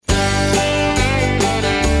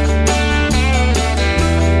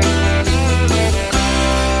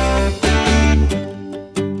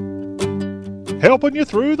helping you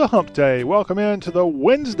through the hump day. Welcome into the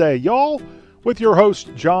Wednesday, y'all, with your host,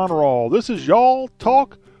 John Rawl. This is Y'all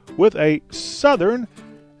Talk with a Southern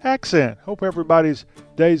accent. Hope everybody's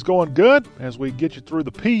day's going good as we get you through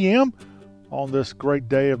the PM on this great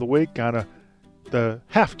day of the week, kind of the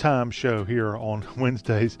halftime show here on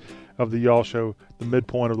Wednesdays of the Y'all Show, the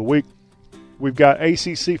midpoint of the week. We've got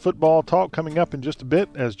ACC football talk coming up in just a bit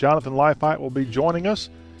as Jonathan Leifheit will be joining us.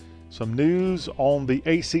 Some news on the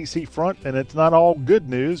ACC front, and it's not all good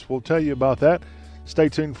news. We'll tell you about that. Stay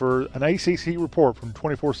tuned for an ACC report from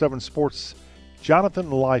 24/7 Sports' Jonathan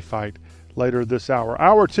Leifheit later this hour.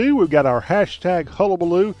 Hour 2, we've got our hashtag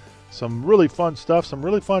hullabaloo. Some really fun stuff, some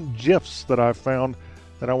really fun GIFs that I've found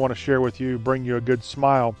that I want to share with you, bring you a good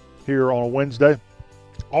smile here on a Wednesday.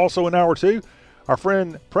 Also in hour 2, our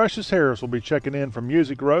friend Precious Harris will be checking in from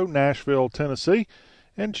Music Row, Nashville, Tennessee,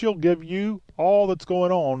 and she'll give you all that's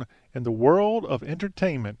going on in the world of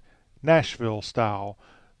entertainment, Nashville style.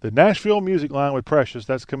 The Nashville Music Line with Precious,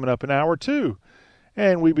 that's coming up in hour 2.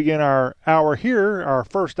 And we begin our hour here, our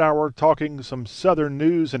first hour, talking some Southern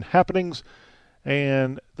news and happenings.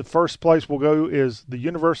 And the first place we'll go is the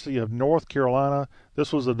University of North Carolina.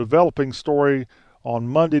 This was a developing story on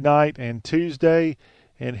Monday night and Tuesday.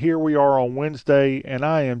 And here we are on Wednesday, and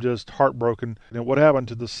I am just heartbroken at what happened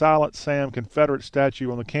to the Silent Sam Confederate statue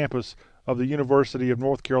on the campus of the University of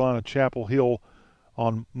North Carolina, Chapel Hill,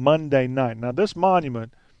 on Monday night. Now, this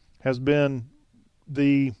monument has been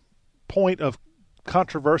the point of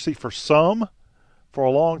controversy for some for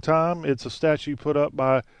a long time. It's a statue put up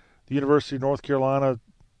by the University of North Carolina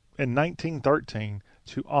in 1913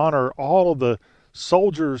 to honor all of the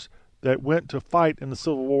soldiers that went to fight in the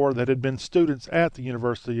Civil War that had been students at the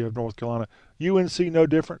University of North Carolina. UNC no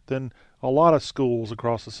different than a lot of schools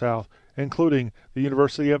across the South, including the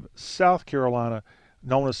University of South Carolina,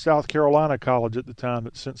 known as South Carolina College at the time,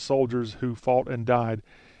 that sent soldiers who fought and died.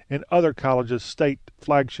 And other colleges, state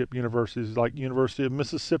flagship universities like University of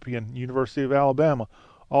Mississippi and University of Alabama,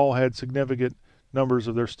 all had significant numbers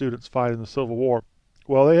of their students fight in the Civil War.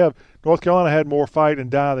 Well, North Carolina had more fight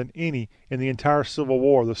and die than any in the entire Civil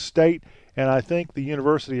War. The state, and I think the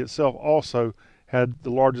university itself also, had the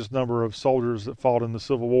largest number of soldiers that fought in the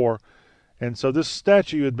Civil War. And so this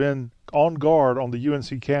statue had been on guard on the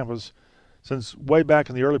UNC campus since way back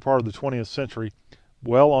in the early part of the 20th century.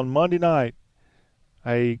 Well, on Monday night,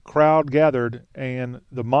 a crowd gathered, and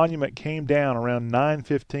the monument came down around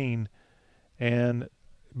 9:15, and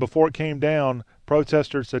before it came down,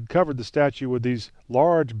 protesters had covered the statue with these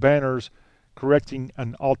large banners correcting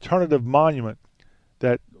an alternative monument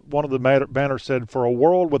that one of the banners said, "For a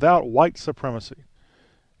world without white supremacy."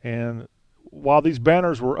 And while these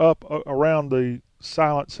banners were up around the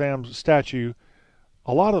Silent Sam statue,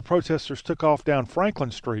 a lot of the protesters took off down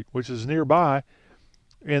Franklin Street, which is nearby,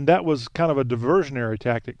 and that was kind of a diversionary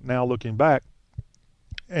tactic now looking back.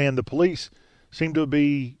 And the police seemed to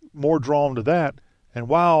be more drawn to that. And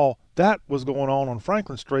while that was going on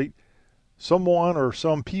Franklin Street, someone or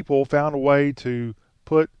some people found a way to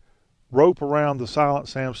put rope around the Silent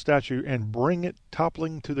Sam statue and bring it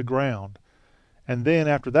toppling to the ground. And then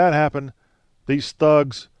after that happened, these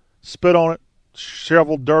thugs spit on it,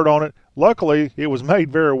 shoveled dirt on it. Luckily, it was made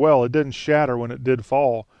very well. It didn't shatter when it did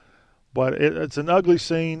fall. But it's an ugly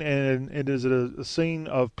scene, and it is a scene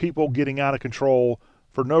of people getting out of control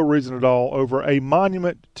for no reason at all over a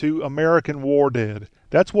monument to American war dead.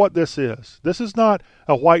 That's what this is. This is not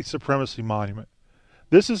a white supremacy monument.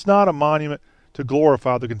 This is not a monument to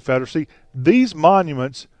glorify the Confederacy. These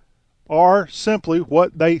monuments are simply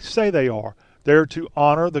what they say they are. They're to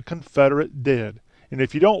honor the Confederate dead. And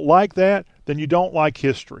if you don't like that, then you don't like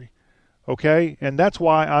history. Okay? And that's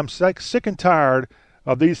why I'm sick and tired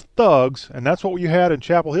of these thugs, and that's what you had in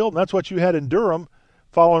Chapel Hill, and that's what you had in Durham,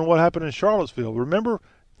 following what happened in Charlottesville. Remember,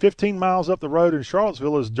 15 miles up the road in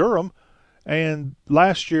Charlottesville is Durham, and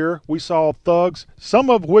last year we saw thugs, some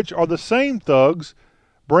of which are the same thugs,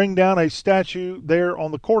 bring down a statue there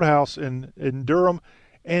on the courthouse in Durham,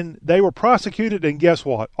 and they were prosecuted, and guess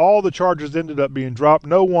what? All the charges ended up being dropped.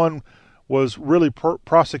 No one was really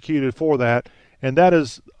prosecuted for that, and that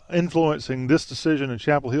is influencing this decision in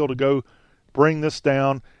Chapel Hill to go bring this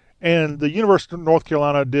down, and the University of North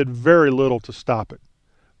Carolina did very little to stop it.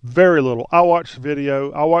 Very little. I watched the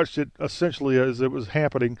video. I watched it essentially as it was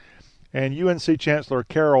happening, and UNC Chancellor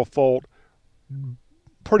Carol Folt,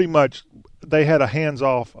 pretty much, they had a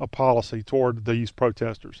hands-off policy toward these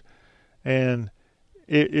protesters, and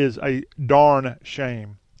it is a darn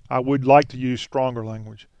shame. I would like to use stronger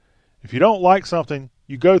language. If you don't like something,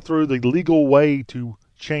 you go through the legal way to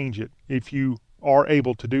change it, if you are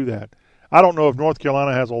able to do that. I don't know if North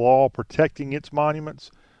Carolina has a law protecting its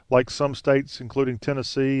monuments, like some states, including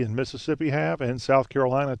Tennessee and Mississippi have, and South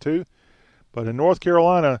Carolina too. But in North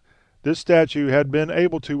Carolina, this statue had been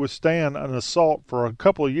able to withstand an assault for a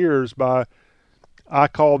couple of years by, I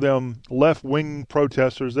call them left-wing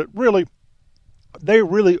protesters that they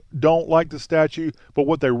really don't like the statue, but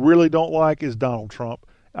what they really don't like is Donald Trump.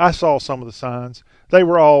 I saw some of the signs. They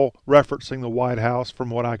were all referencing the White House from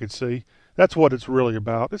what I could see. That's what it's really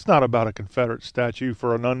about. It's not about a Confederate statue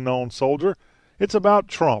for an unknown soldier. It's about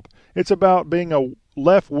Trump. It's about being a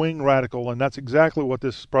left-wing radical, and that's exactly what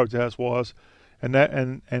this protest was. And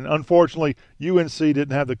unfortunately, UNC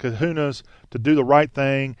didn't have the kahunas to do the right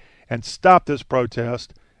thing and stop this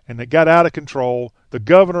protest, and it got out of control. The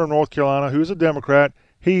governor of North Carolina, who's a Democrat,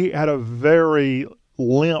 he had a very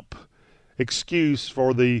limp excuse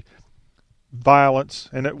for the violence,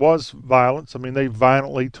 and it was violence. I mean, they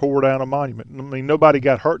violently tore down a monument. I mean, nobody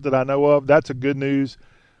got hurt that I know of. That's a good news,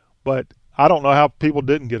 but I don't know how people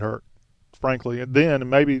didn't get hurt, frankly. And then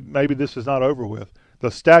maybe this is not over with. The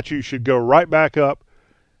statue should go right back up,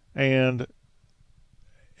 and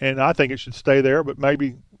I think it should stay there, but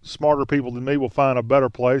maybe smarter people than me will find a better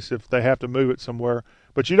place if they have to move it somewhere.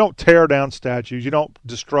 But you don't tear down statues. You don't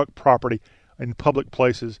destruct property in public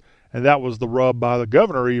places. And that was the rub by the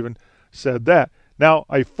governor, even said that. Now,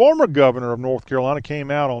 a former governor of North Carolina came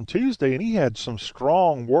out on Tuesday, and he had some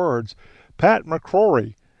strong words. Pat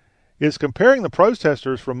McCrory is comparing the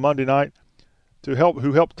protesters from Monday night who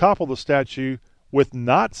helped topple the statue with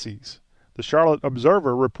Nazis. The Charlotte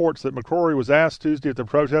Observer reports that McCrory was asked Tuesday if the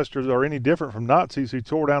protesters are any different from Nazis who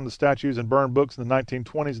tore down the statues and burned books in the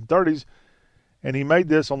 1920s and 30s, and he made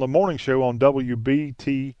this on the morning show on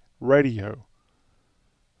WBT radio.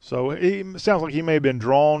 So it sounds like he may have been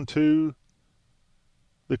drawn to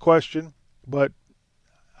the question, but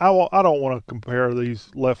I don't want to compare these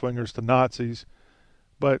left-wingers to Nazis,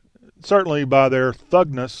 but certainly by their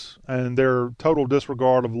thugness and their total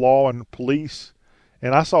disregard of law and police.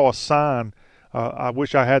 And I saw a sign, I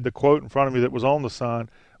wish I had the quote in front of me that was on the sign,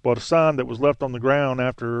 but a sign that was left on the ground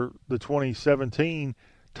after the 2017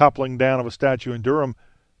 toppling down of a statue in Durham,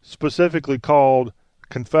 specifically called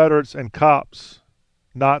Confederates and Cops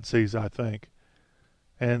Nazis, I think.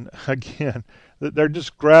 And again, they're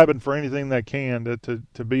just grabbing for anything they can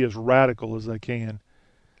to be as radical as they can.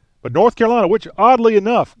 But North Carolina, which oddly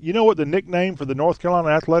enough, you know what the nickname for the North Carolina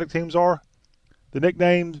athletic teams are? The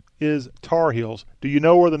nickname is Tar Heels. Do you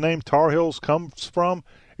know where the name Tar Heels comes from?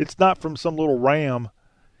 It's not from some little ram.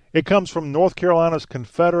 It comes from North Carolina's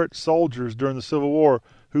Confederate soldiers during the Civil War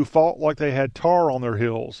who fought like they had tar on their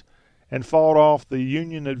heels and fought off the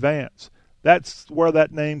Union advance. That's where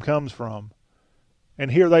that name comes from.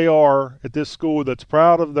 And here they are at this school that's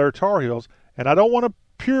proud of their Tar Heels. And I don't want to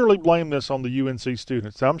purely blame this on the UNC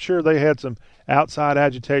students. I'm sure they had some outside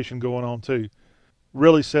agitation going on too.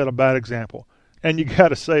 Really set a bad example. And you got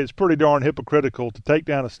to say it's pretty darn hypocritical to take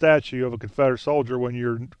down a statue of a Confederate soldier when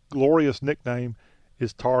your glorious nickname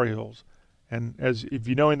is Tar Heels. And if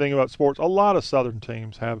you know anything about sports, a lot of Southern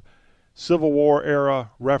teams have Civil War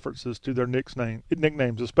era references to their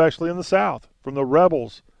nicknames, especially in the South, from the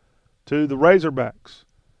Rebels to the Razorbacks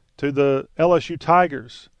to the LSU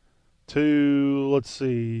Tigers to, let's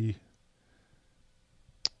see,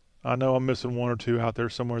 I know I'm missing one or two out there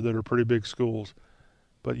somewhere that are pretty big schools.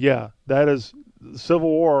 But yeah, that is the Civil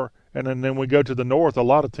War. And then we go to the North, a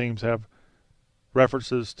lot of teams have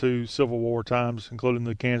references to Civil War times, including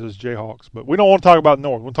the Kansas Jayhawks. But we don't want to talk about the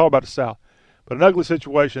North. We'll talk about the South. But an ugly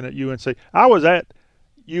situation at UNC. I was at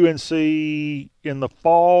UNC in the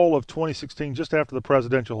fall of 2016, just after the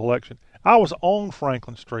presidential election. I was on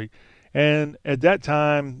Franklin Street. And at that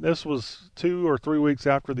time, this was 2 or 3 weeks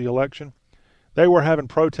after the election, they were having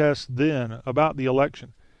protests then about the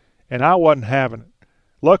election. And I wasn't having it.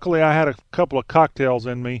 Luckily, I had a couple of cocktails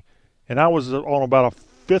in me, and I was on about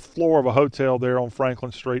a 5th floor of a hotel there on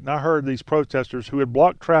Franklin Street, and I heard these protesters who had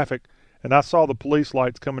blocked traffic, and I saw the police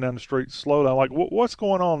lights coming down the street slowly. I'm like, what's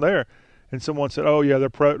going on there? And someone said, oh, yeah,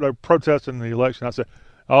 they're protesting the election. I said,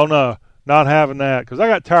 oh, no, not having that, because I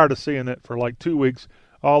got tired of seeing it for like 2 weeks,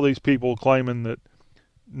 all these people claiming that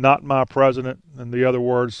not my president, and the other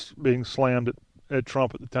words being slammed at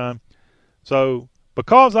Trump at the time. So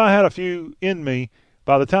because I had a few in me,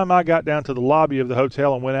 by the time I got down to the lobby of the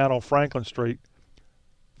hotel and went out on Franklin Street,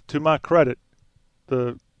 to my credit,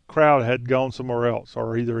 the crowd had gone somewhere else,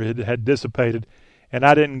 or either it had dissipated, and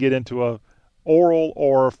I didn't get into a oral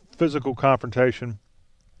or physical confrontation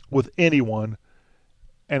with anyone.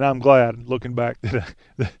 And I'm glad, looking back,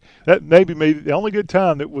 that maybe the only good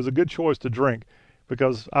time that was a good choice to drink,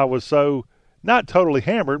 because I was so, not totally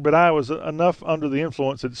hammered, but I was enough under the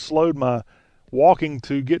influence that it slowed my walking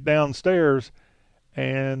to get downstairs.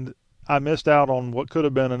 and I missed out on what could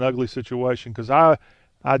have been an ugly situation because I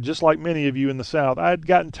just like many of you in the South, I had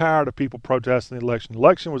gotten tired of people protesting the election. The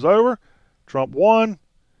election was over. Trump won.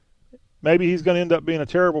 Maybe he's going to end up being a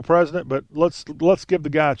terrible president, but let's give the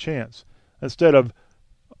guy a chance. Instead of,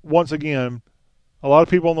 once again, a lot of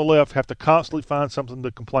people on the left have to constantly find something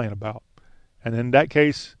to complain about. And in that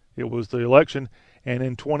case, it was the election. And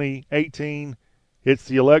in 2018, it's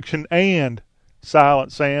the election and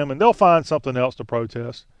Silent Sam, and they'll find something else to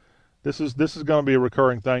protest. This is going to be a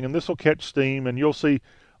recurring thing, and this will catch steam, and you'll see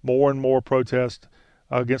more and more protests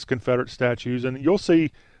against Confederate statues, and you'll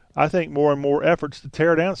see, I think, more and more efforts to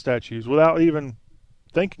tear down statues without even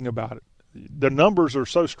thinking about it. The numbers are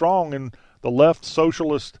so strong in the left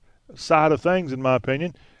socialist side of things, in my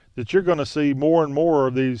opinion, that you're going to see more and more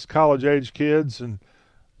of these college-age kids and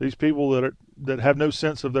these people that have no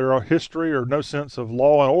sense of their history or no sense of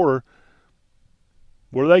law and order.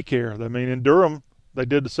 What do they care? I mean, in Durham, they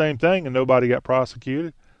did the same thing and nobody got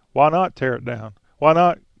prosecuted. Why not tear it down? Why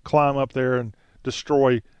not climb up there and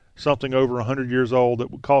destroy something over 100 years old that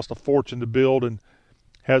would cost a fortune to build and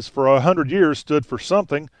has for 100 years stood for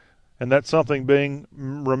something, and that something being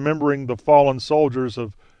remembering the fallen soldiers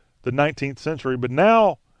of the 19th century. But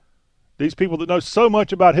now, these people that know so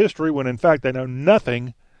much about history, when in fact they know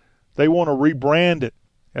nothing, they want to rebrand it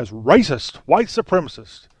as racist, white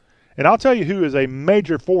supremacist. And I'll tell you who is a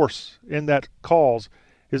major force in that cause.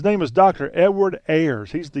 His name is Dr. Edward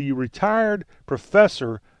Ayers. He's the retired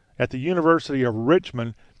professor at the University of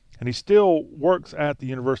Richmond, and he still works at the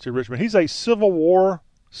University of Richmond. He's a Civil War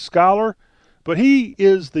scholar, but he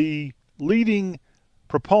is the leading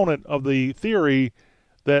proponent of the theory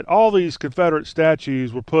that all these Confederate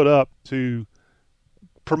statues were put up to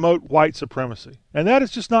promote white supremacy. And that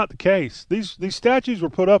is just not the case. These statues were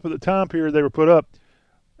put up at the time period they were put up,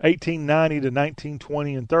 1890 to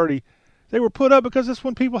 1920 and 30. They were put up because that's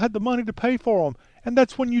when people had the money to pay for them. And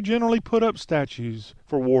that's when you generally put up statues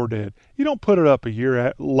for war dead. You don't put it up a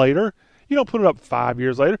year later. You don't put it up 5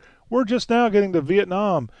 years later. We're just now getting to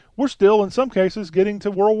Vietnam. We're still, in some cases, getting to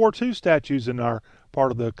World War II statues in our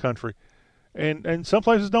part of the country. And some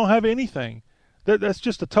places don't have anything. That's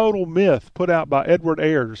just a total myth put out by Edward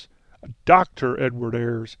Ayers, Dr. Edward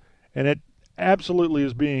Ayers. And it absolutely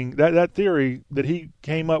is being, that theory that he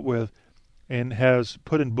came up with and has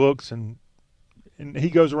put in books, and he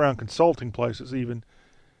goes around consulting places even,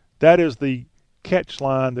 that is the catch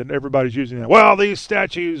line that everybody's using now. Well, these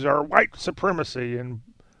statues are white supremacy and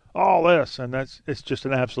all this, and it's just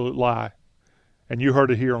an absolute lie. And you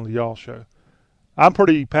heard it here on the Y'all Show. I'm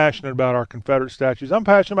pretty passionate about our Confederate statues. I'm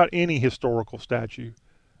passionate about any historical statue,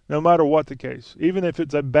 no matter what the case. Even if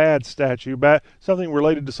it's a bad statue, something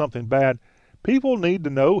related to something bad, people need to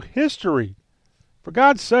know history. For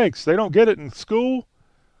God's sakes, they don't get it in school.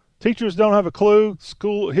 Teachers don't have a clue.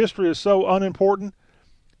 School history is so unimportant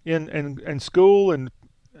in school, and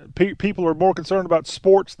people are more concerned about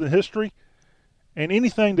sports than history. And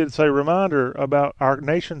anything that's a reminder about our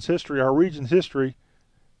nation's history, our region's history,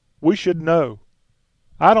 we should know.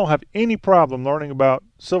 I don't have any problem learning about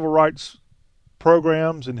civil rights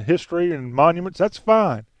programs and history and monuments. That's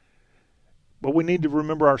fine. But we need to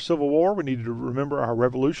remember our Civil War. We need to remember our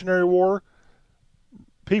Revolutionary War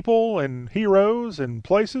people and heroes and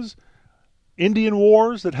places, Indian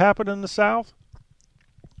wars that happened in the South,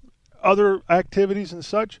 other activities and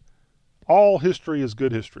such. All history is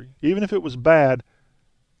good history. Even if it was bad,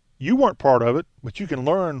 you weren't part of it, but you can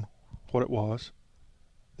learn what it was.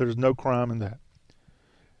 There's no crime in that.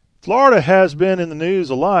 Florida has been in the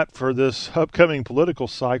news a lot for this upcoming political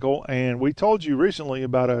cycle, and we told you recently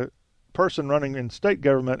about a person running in state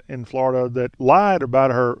government in Florida that lied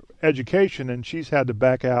about her education, and she's had to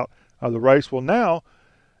back out of the race. Well, now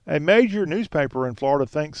a major newspaper in Florida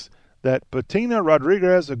thinks that Bettina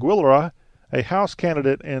Rodriguez Aguilera, a House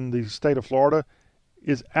candidate in the state of Florida,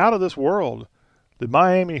 is out of this world. The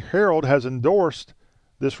Miami Herald has endorsed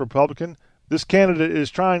this Republican. This candidate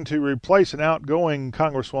is trying to replace an outgoing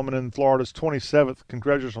congresswoman in Florida's 27th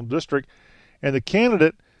congressional district, and the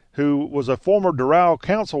candidate, who was a former Doral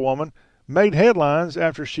councilwoman, made headlines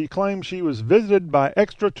after she claimed she was visited by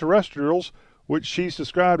extraterrestrials, which she's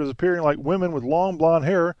described as appearing like women with long blonde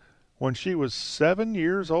hair, when she was 7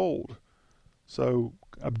 years old. So,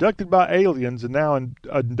 abducted by aliens and now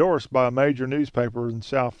endorsed by a major newspaper in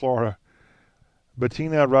South Florida.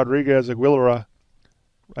 Bettina Rodriguez Aguilera,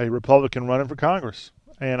 a Republican running for Congress.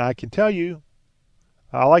 And I can tell you,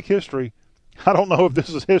 I like history. I don't know if this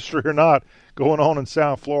is history or not going on in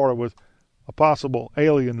South Florida with a possible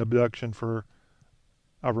alien abduction for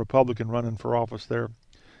a Republican running for office there.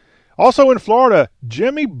 Also in Florida,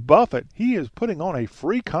 Jimmy Buffett, he is putting on a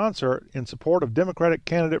free concert in support of Democratic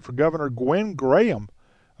candidate for governor Gwen Graham.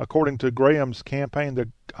 According to Graham's campaign, the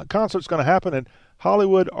concert's going to happen at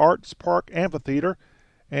Hollywood Arts Park Amphitheater,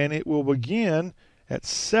 and it will begin at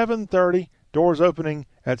 7:30, doors opening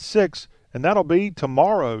at 6, and that'll be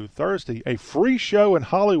tomorrow, Thursday. A free show in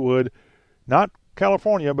Hollywood, not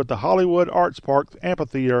California, but the Hollywood Arts Park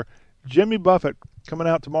Amphitheater. Jimmy Buffett coming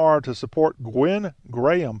out tomorrow to support Gwen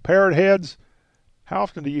Graham. Parrot heads, how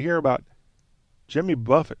often do you hear about Jimmy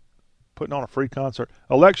Buffett putting on a free concert?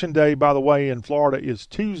 Election day, by the way, in Florida is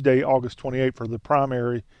Tuesday, August 28th for the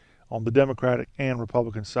primary on the Democratic and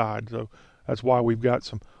Republican side. So that's why we've got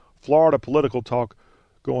some Florida political talk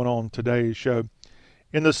going on today's show.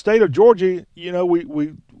 In the state of Georgia, you know,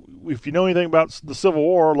 we if you know anything about the Civil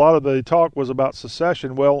War, a lot of the talk was about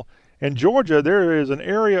secession. Well, in Georgia, there is an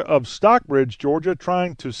area of Stockbridge, Georgia,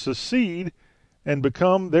 trying to secede and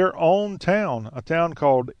become their own town, a town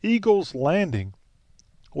called Eagles Landing.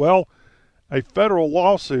 Well, a federal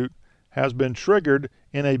lawsuit has been triggered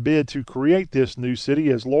in a bid to create this new city,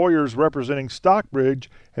 as lawyers representing Stockbridge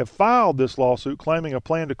have filed this lawsuit claiming a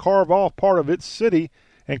plan to carve off part of its city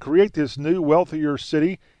and create this new, wealthier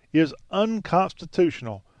city is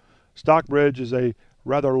unconstitutional. Stockbridge is a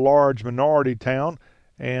rather large minority town,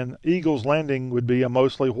 and Eagles Landing would be a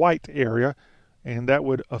mostly white area, and that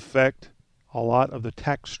would affect a lot of the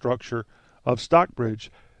tax structure of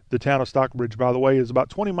Stockbridge. The town of Stockbridge, by the way, is about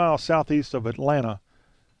 20 miles southeast of Atlanta.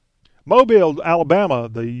 Mobile, Alabama,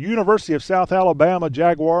 the University of South Alabama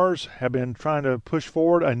Jaguars have been trying to push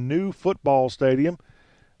forward a new football stadium,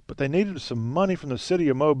 but they needed some money from the city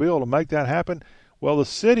of Mobile to make that happen. Well, the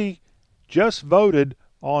city just voted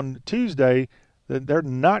on Tuesday that they're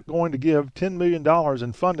not going to give $10 million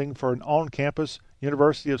in funding for an on-campus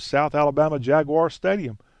University of South Alabama Jaguar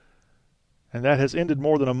Stadium. And that has ended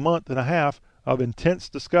more than a month and a half of intense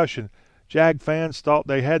discussion. Jag fans thought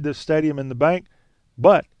they had this stadium in the bank,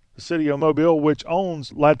 but the city of Mobile, which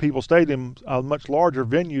owns Ladd-Peebles Stadium, a much larger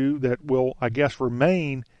venue that will, I guess,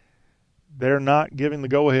 remain, they're not giving the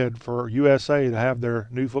go-ahead for USA to have their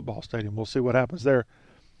new football stadium. We'll see what happens there.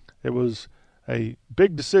 It was a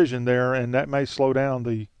big decision there, and that may slow down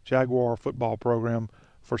the Jaguar football program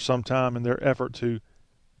for some time in their effort to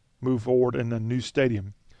move forward in the new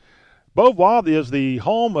stadium. Beauvoir is the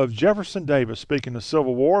home of Jefferson Davis. Speaking of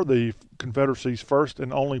Civil War, the Confederacy's first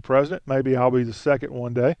and only president. Maybe I'll be the second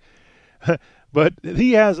one day. But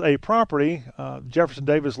he has a property, Jefferson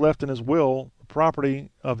Davis left in his will,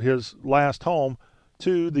 property of his last home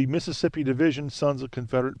to the Mississippi Division Sons of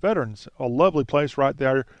Confederate Veterans. A lovely place right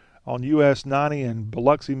there on US 90 in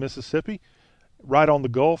Biloxi, Mississippi, right on the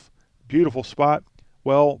Gulf. Beautiful spot.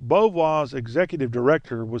 Well, Beauvoir's executive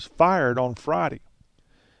director was fired on Friday,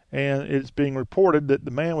 and it's being reported that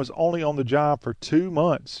the man was only on the job for 2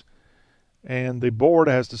 months, and the board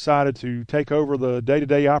has decided to take over the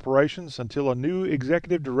day-to-day operations until a new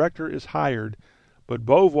executive director is hired. But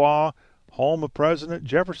Beauvoir, home of President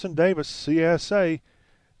Jefferson Davis, CSA,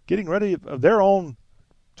 getting ready of their own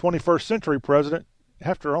 21st century president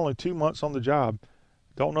after only 2 months on the job.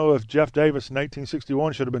 Don't know if Jeff Davis in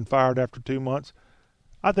 1861 should have been fired after 2 months.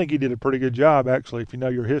 I think he did a pretty good job, actually, if you know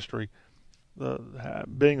your history.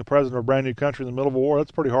 Being the president of a brand new country in the middle of a war,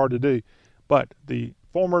 that's pretty hard to do. But the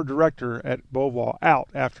former director at Beauvoir out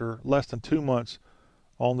after less than 2 months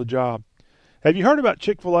on the job. Have you heard about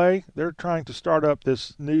Chick-fil-A? They're trying to start up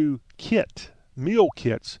this new meal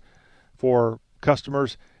kits for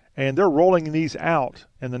customers, and they're rolling these out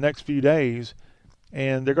in the next few days,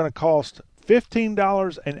 and they're going to cost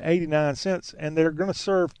 $15.89, and they're going to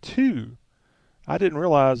serve 2. I didn't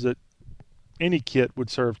realize that any kit would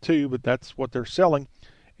serve 2, but that's what they're selling,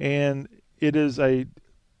 and it is a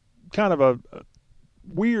kind of a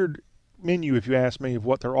weird menu, if you ask me, of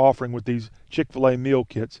what they're offering with these Chick-fil-A meal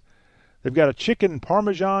kits. They've got a chicken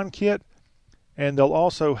Parmesan kit, and they'll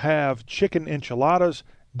also have chicken enchiladas,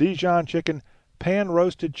 Dijon chicken,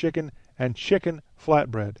 pan-roasted chicken, and chicken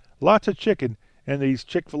flatbread. Lots of chicken in these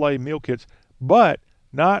Chick-fil-A meal kits, but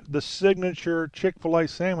not the signature Chick-fil-A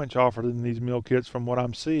sandwich offered in these meal kits from what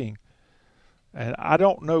I'm seeing. And I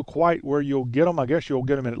don't know quite where you'll get them. I guess you'll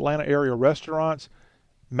get them in Atlanta area restaurants.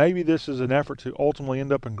 Maybe this is an effort to ultimately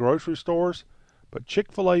end up in grocery stores. But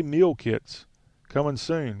Chick-fil-A meal kits coming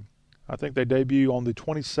soon. I think they debut on the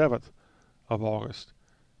 27th of August.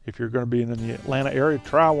 If you're going to be in the Atlanta area,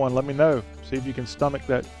 try one. Let me know. See if you can stomach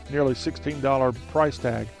that nearly $16 price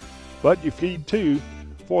tag. But you feed 2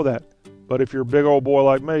 for that. But if you're a big old boy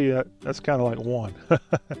like me, that's kind of like 1.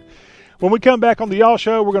 When we come back on the Y'all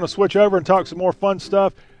Show, we're going to switch over and talk some more fun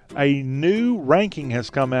stuff. A new ranking has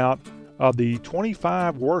come out of the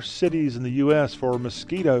 25 worst cities in the U.S. for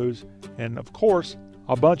mosquitoes, and of course,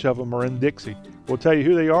 a bunch of them are in Dixie. We'll tell you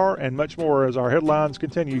who they are and much more as our headlines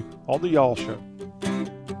continue on the Y'all Show.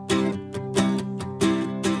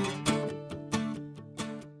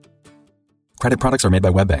 Credit products are made by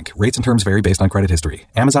WebBank. Rates and terms vary based on credit history.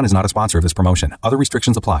 Amazon is not a sponsor of this promotion. Other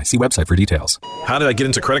restrictions apply. See website for details. How did I get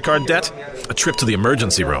into credit card debt? A trip to the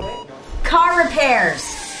emergency room. Car repairs.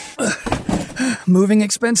 Moving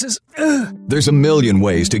expenses. There's a million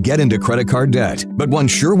ways to get into credit card debt, but one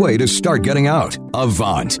sure way to start getting out.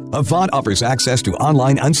 Avant. Avant offers access to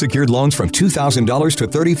online unsecured loans from $2,000 to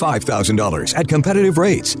 $35,000 at competitive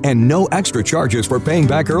rates and no extra charges for paying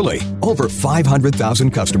back early. Over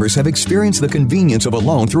 500,000 customers have experienced the convenience of a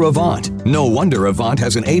loan through Avant. No wonder Avant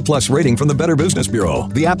has an A+ rating from the Better Business Bureau.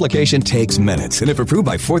 The application takes minutes, and if approved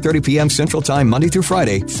by 4:30 p.m. Central Time Monday through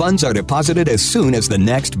Friday, funds are deposited as soon as the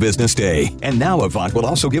next business day. And now Avant will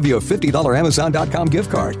also give you a $50 Amazon.com gift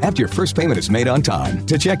card after your first payment is made on time.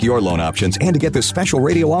 To check your loan options and to get this special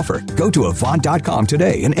radio offer, go to Avant.com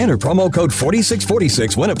today and enter promo code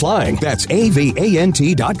 4646 when applying. That's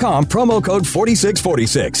AVANT.com, promo code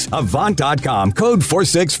 4646. Avant.com, code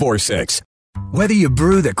 4646. Whether you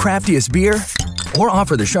brew the craftiest beer or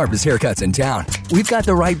offer the sharpest haircuts in town, we've got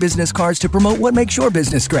the right business cards to promote what makes your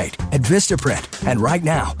business great at Vistaprint. And right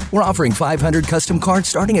now, we're offering 500 custom cards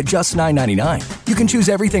starting at just $9.99. You can choose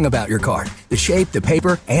everything about your card, the shape, the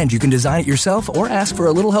paper, and you can design it yourself or ask for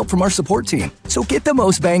a little help from our support team. So get the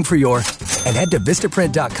most bang for your... and head to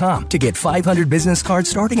Vistaprint.com to get 500 business cards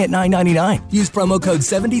starting at $9.99. Use promo code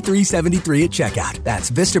 7373 at checkout.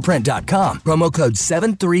 That's Vistaprint.com, promo code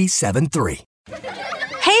 7373.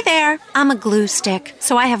 Hey there, I'm a glue stick,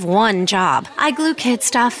 so I have one job. I glue kid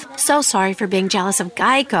stuff. So sorry for being jealous of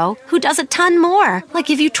Geico, who does a ton more, like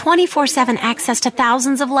give you 24/7 access to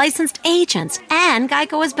thousands of licensed agents. And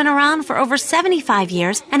Geico has been around for over 75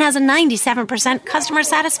 years and has a 97% customer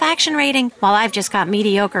satisfaction rating. While I've just got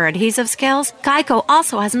mediocre adhesive skills, Geico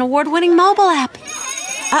also has an award-winning mobile app.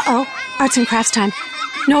 Uh-oh, arts and crafts time.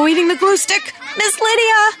 No eating the glue stick, Miss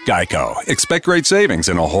Lydia! Geico. Expect great savings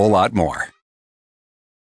and a whole lot more.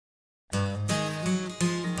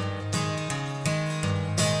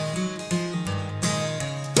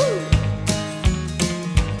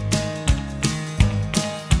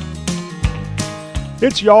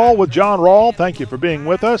 It's Y'all with John Rawl. Thank you for being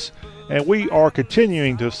with us. And we are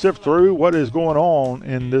continuing to sift through what is going on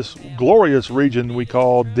in this glorious region we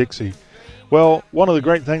call Dixie. Well, one of the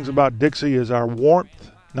great things about Dixie is our warmth,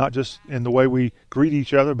 not just in the way we greet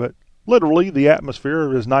each other, but literally the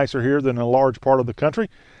atmosphere is nicer here than in a large part of the country.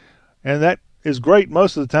 And that is great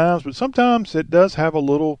most of the times, but sometimes it does have a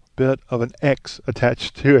little bit of an X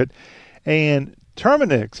attached to it. And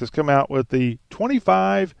Terminix has come out with the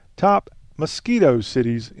 25 top mosquito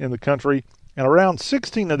cities in the country, and around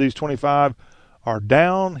 16 of these 25 are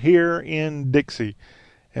down here in Dixie.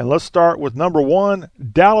 And let's start with number 1,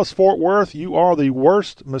 Dallas-Fort Worth. You are the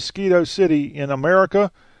worst mosquito city in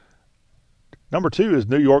America. Number 2 is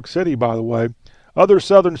New York City, by the way. Other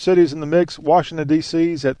southern cities in the mix, Washington,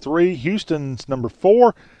 D.C. is at 3. Houston's number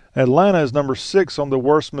 4. Atlanta is number 6 on the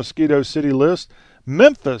worst mosquito city list.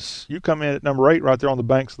 Memphis, you come in at number 8 right there on the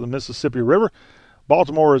banks of the Mississippi River.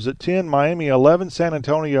 Baltimore is at 10, Miami 11, San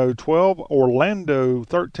Antonio 12, Orlando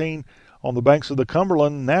 13 on the banks of the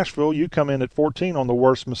Cumberland. Nashville, you come in at 14 on the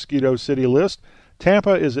worst mosquito city list.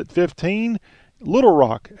 Tampa is at 15, Little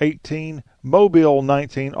Rock 18, Mobile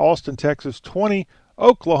 19, Austin, Texas 20,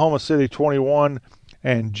 Oklahoma City 21,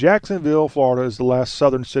 and Jacksonville, Florida is the last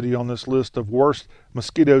southern city on this list of worst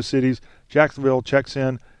mosquito cities. Jacksonville checks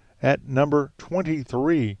in at number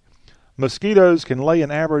 23. Mosquitoes can lay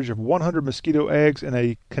an average of 100 mosquito eggs in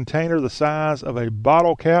a container the size of a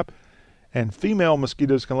bottle cap, and female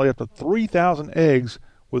mosquitoes can lay up to 3,000 eggs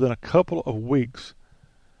within a couple of weeks.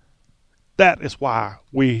 That is why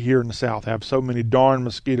we here in the South have so many darn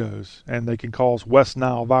mosquitoes, and they can cause West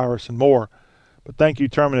Nile virus and more. But thank you,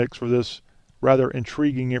 Terminix, for this rather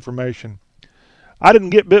intriguing information. I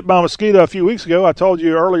didn't get bit by a mosquito a few weeks ago. I told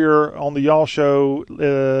you earlier on the Y'all Show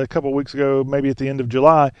a couple of weeks ago, maybe at the end of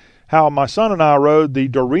July, how my son and I rode the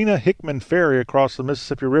Dorena-Hickman Ferry across the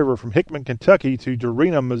Mississippi River from Hickman, Kentucky to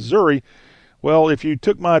Dorena, Missouri. Well, if you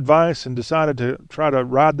took my advice and decided to try to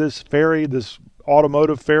ride this ferry, this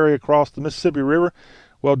automotive ferry across the Mississippi River,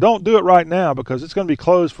 well, don't do it right now because it's going to be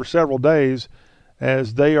closed for several days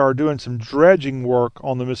as they are doing some dredging work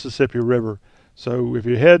on the Mississippi River. So if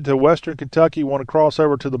you head to western Kentucky, want to cross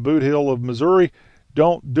over to the Boot Hill of Missouri,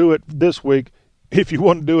 don't do it this week. If you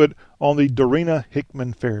want to do it on the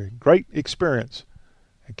Dorena-Hickman Ferry. Great experience.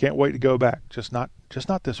 I can't wait to go back. Just not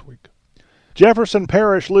this week. Jefferson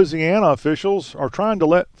Parish, Louisiana officials are trying to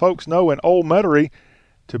let folks know in Old Metairie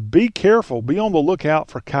to be careful, be on the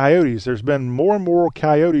lookout for coyotes. There's been more and more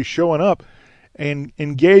coyotes showing up and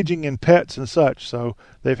engaging in pets and such. So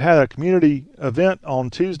they've had a community event on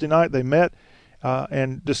Tuesday night. They met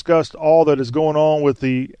and discussed all that is going on with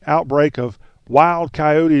the outbreak of wild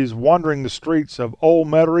coyotes wandering the streets of Old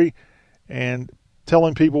Metairie and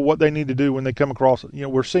telling people what they need to do when they come across it.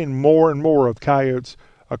 We're seeing more and more of coyotes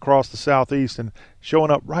across the southeast and showing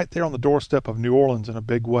up right there on the doorstep of New Orleans in a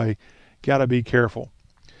big way. Got to be careful.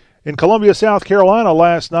 In Columbia, South Carolina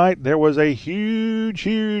last night, there was a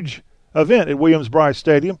huge event at Williams-Brice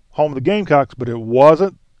Stadium, home of the Gamecocks, but it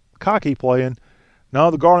wasn't Cocky playing.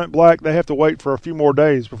 No, the Garnet Black, they have to wait for a few more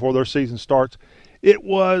days before their season starts. It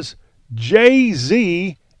was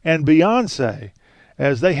Jay-Z and Beyonce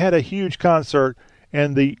as they had a huge concert.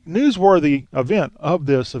 And the newsworthy event of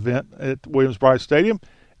this event at Williams-Brice Stadium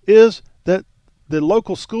is that the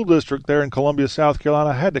local school district there in Columbia, South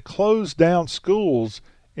Carolina, had to close down schools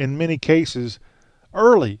in many cases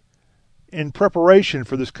early in preparation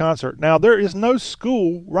for this concert. Now, there is no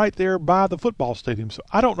school right there by the football stadium, so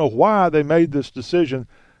I don't know why they made this decision.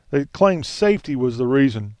 They claimed safety was the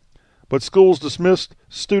reason. But schools dismissed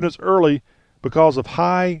students early because of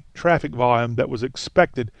high traffic volume that was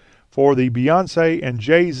expected for the Beyonce and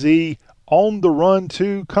Jay-Z On the Run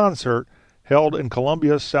 2 concert held in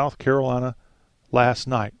Columbia, South Carolina last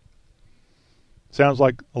night. Sounds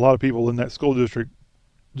like a lot of people in that school district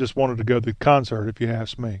just wanted to go to the concert, if you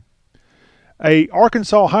ask me. A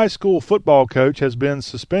Arkansas high school football coach has been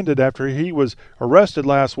suspended after he was arrested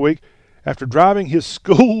last week after driving his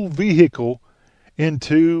school vehicle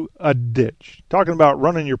into a ditch. Talking about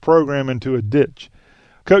running your program into a ditch.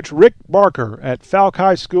 Coach Rick Barker at Falk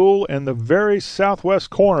High School in the very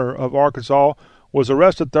southwest corner of Arkansas was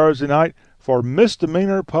arrested Thursday night for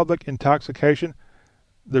misdemeanor public intoxication.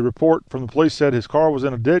 The report from the police said his car was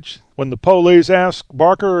in a ditch. When the police asked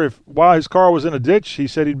Barker why his car was in a ditch, he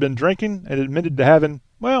said he'd been drinking and admitted to having,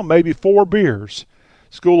 maybe 4 beers.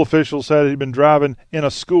 School officials said he'd been driving in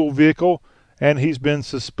a school vehicle and he's been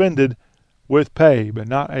suspended with pay, but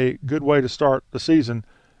not a good way to start the season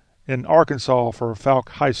in Arkansas for Falk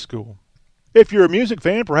High School. If you're a music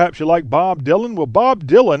fan, perhaps you like Bob Dylan. Well, Bob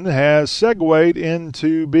Dylan has segued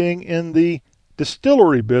into being in the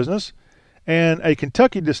distillery business, and a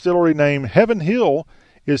Kentucky distillery named Heaven Hill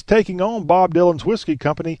is taking on Bob Dylan's whiskey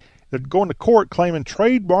company. They're going to court claiming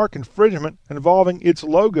trademark infringement involving its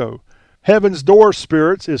logo. Heaven's Door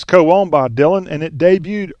Spirits is co-owned by Dylan, and it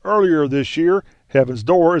debuted earlier this year. Heaven's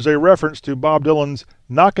Door is a reference to Bob Dylan's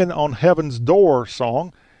Knockin' on Heaven's Door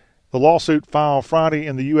song. The lawsuit filed Friday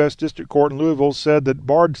in the U.S. District Court in Louisville said that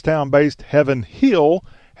Bardstown-based Heaven Hill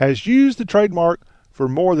has used the trademark for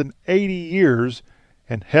more than 80 years,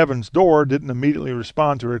 and Heaven's Door didn't immediately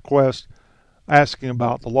respond to a request asking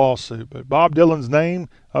about the lawsuit. But Bob Dylan's name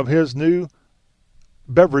of his new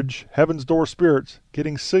beverage, Heaven's Door Spirits,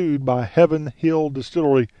 getting sued by Heaven Hill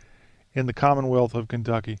Distillery in the Commonwealth of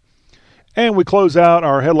Kentucky. And we close out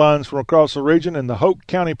our headlines from across the region in the Hoke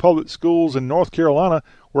County Public Schools in North Carolina,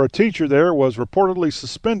 where a teacher there was reportedly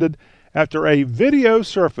suspended after a video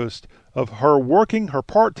surfaced of her working her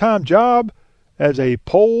part-time job as a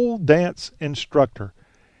pole dance instructor.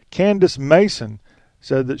 Candace Mason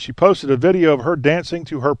said that she posted a video of her dancing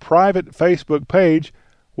to her private Facebook page,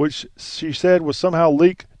 which she said was somehow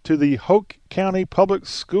leaked to the Hoke County Public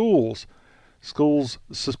Schools. Schools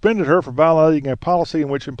suspended her for violating a policy in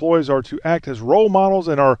which employees are to act as role models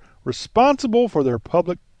and are responsible for their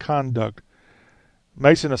public conduct.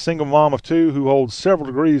 Mason, a single mom of 2 who holds several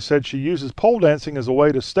degrees, said she uses pole dancing as a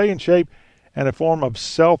way to stay in shape and a form of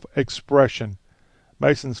self-expression.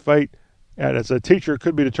 Mason's fate as a teacher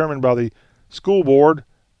could be determined by the school board,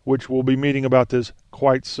 which will be meeting about this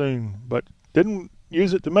quite soon, but didn't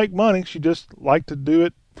use it to make money. She just liked to do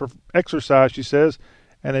it for exercise, she says,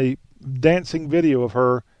 and a dancing video of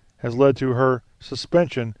her has led to her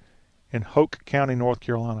suspension in Hoke County, North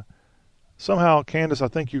Carolina. Somehow, Candace, I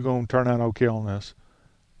think you're going to turn out okay on this.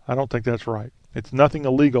 I don't think that's right. It's nothing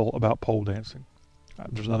illegal about pole dancing.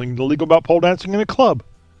 There's nothing illegal about pole dancing in a club.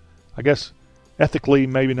 I guess ethically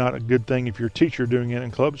maybe not a good thing if you're a teacher doing it in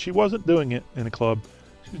a club. She wasn't doing it in a club.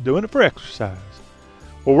 She was doing it for exercise.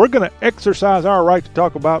 Well, we're going to exercise our right to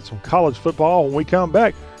talk about some college football when we come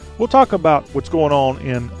back. We'll talk about what's going on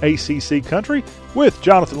in ACC country with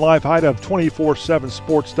Jonathan Leifheit of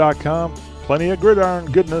 247sports.com. Plenty of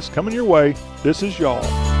gridiron goodness coming your way. This is Y'all.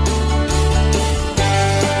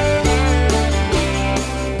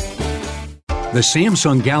 The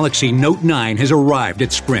Samsung Galaxy Note 9 has arrived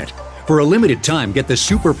at Sprint. For a limited time, get the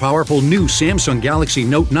super powerful new Samsung Galaxy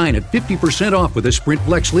Note 9 at 50% off with a Sprint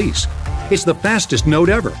Flex lease. It's the fastest Note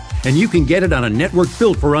ever, and you can get it on a network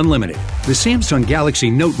built for unlimited. The Samsung Galaxy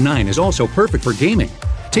Note 9 is also perfect for gaming.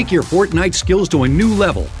 Take your Fortnite skills to a new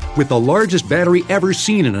level with the largest battery ever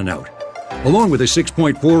seen in a Note. Along with a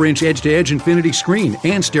 6.4-inch edge-to-edge infinity screen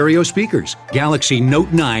and stereo speakers, Galaxy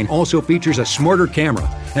Note 9 also features a smarter camera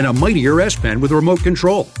and a mightier S Pen with remote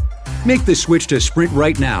control. Make the switch to Sprint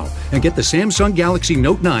right now and get the Samsung Galaxy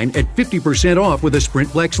Note 9 at 50% off with a Sprint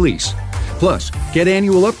Flex lease. Plus, get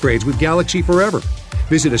annual upgrades with Galaxy Forever.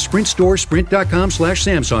 Visit a Sprint store,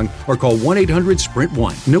 sprint.com/Samsung, or call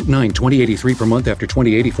 1-800-SPRINT1. Note 9, 2083 per month after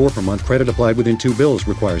 2084 per month. Credit applied within 2 bills.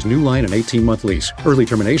 Requires new line and 18-month lease. Early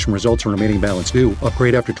termination results in remaining balance due.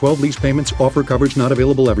 Upgrade after 12 lease payments. Offer coverage not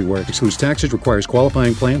available everywhere. Excludes taxes. Requires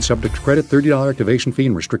qualifying plan. Subject to credit. $30 activation fee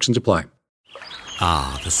and restrictions apply.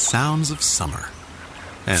 Ah, the sounds of summer.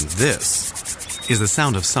 And this is the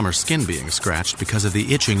sound of summer skin being scratched because of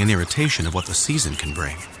the itching and irritation of what the season can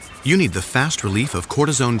bring. You need the fast relief of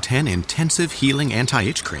Cortisone 10 Intensive Healing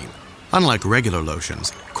Anti-Itch Cream. Unlike regular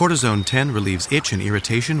lotions, Cortisone 10 relieves itch and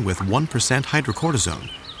irritation with 1% hydrocortisone,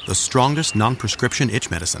 the strongest non-prescription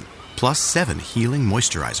itch medicine, plus 7 healing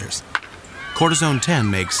moisturizers. Cortisone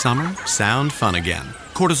 10 makes summer sound fun again.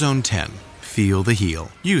 Cortisone 10. Feel the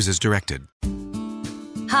heal. Use as directed.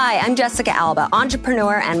 Hi, I'm Jessica Alba,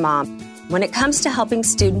 entrepreneur and mom. When it comes to helping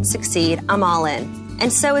students succeed, I'm all in.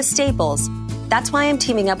 And so is Staples. That's why I'm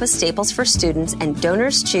teaming up with Staples for Students and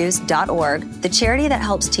DonorsChoose.org, the charity that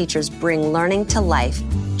helps teachers bring learning to life.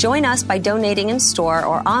 Join us by donating in store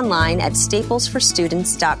or online at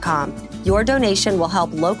staplesforstudents.com. Your donation will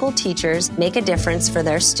help local teachers make a difference for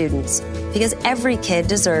their students, because every kid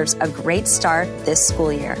deserves a great start this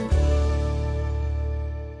school year.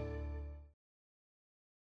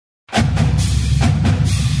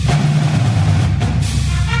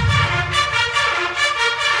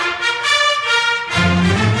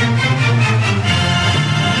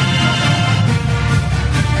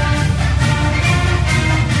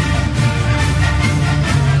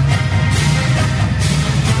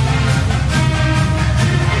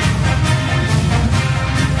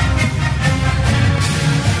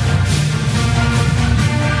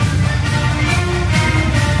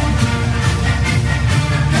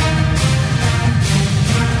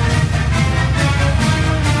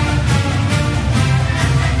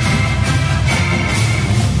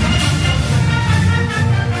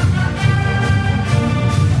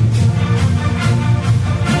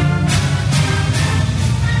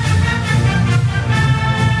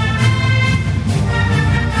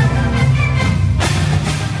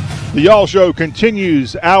 The Y'all Show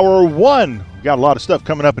continues. Hour 1. We've got a lot of stuff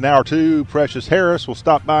coming up in Hour 2. Precious Harris will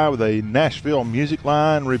stop by with a Nashville Music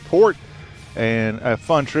Line report and a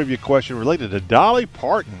fun trivia question related to Dolly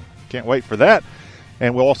Parton. Can't wait for that.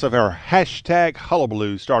 And we'll also have our hashtag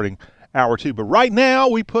Hullabaloo starting Hour 2. But right now,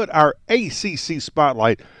 we put our ACC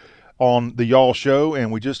spotlight on the Y'all Show,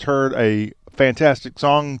 and we just heard a fantastic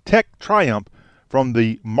song, Tech Triumph, from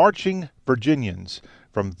the Marching Virginians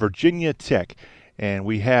from Virginia Tech. And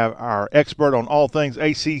we have our expert on all things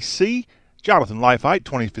ACC, Jonathan Leifheit,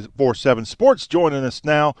 24/7 Sports, joining us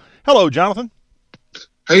now. Hello, Jonathan.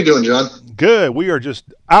 How you doing, John? Good. We are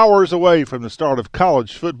just hours away from the start of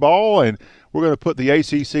college football, and we're going to put the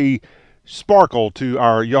ACC sparkle to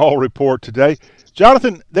our Y'all report today.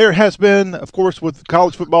 Jonathan, there has been, of course, with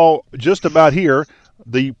college football just about here,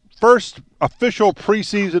 the first official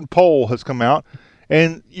preseason poll has come out,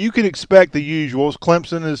 and you can expect the usuals.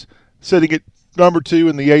 Clemson is sitting at number 2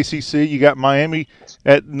 in the ACC. You got Miami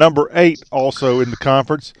at number 8 also in the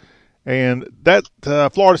conference. And that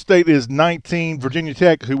Florida State is 19. Virginia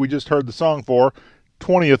Tech, who we just heard the song for,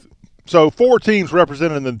 20th. So 4 teams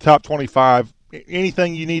represented in the top 25.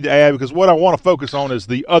 Anything you need to add? Because what I want to focus on is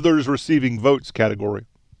the others receiving votes category.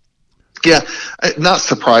 Yeah, not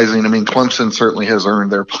surprising. I mean, Clemson certainly has earned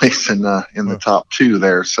their place in the top 2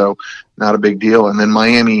 there, so not a big deal. And then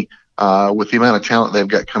Miami, with the amount of talent they've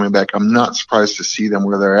got coming back, I'm not surprised to see them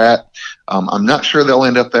where they're at. I'm not sure they'll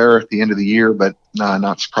end up there at the end of the year, but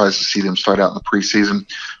not surprised to see them start out in the preseason.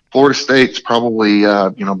 Florida State's probably,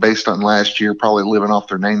 based on last year, probably living off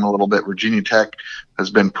their name a little bit. Virginia Tech has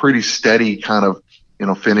been pretty steady, kind of,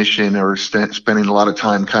 finishing or spending a lot of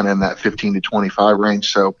time kind of in that 15 to 25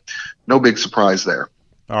 range. So no big surprise there.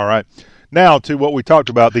 All right. Now to what we talked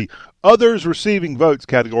about, the others receiving votes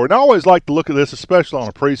category. And I always like to look at this, especially on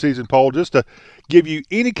a preseason poll, just to give you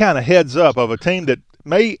any kind of heads up of a team that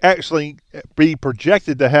may actually be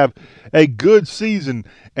projected to have a good season.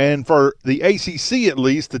 And for the ACC, at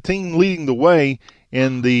least, the team leading the way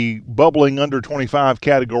in the bubbling under 25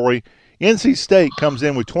 category NC State comes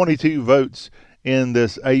in with 22 votes in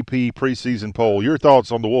this AP preseason poll. Your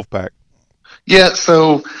thoughts on the Wolfpack? Yeah,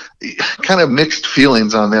 so kind of mixed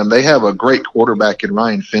feelings on them. They have a great quarterback in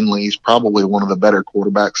Ryan Finley. He's probably one of the better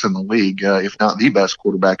quarterbacks in the league, if not the best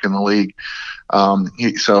quarterback in the league.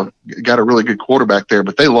 So got a really good quarterback there,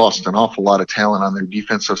 but they lost an awful lot of talent on their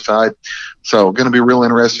defensive side. So going to be real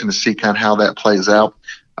interesting to see kind of how that plays out,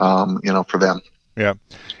 for them. Yeah.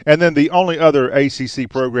 And then the only other ACC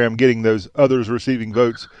program getting those others receiving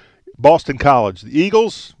votes, Boston College. The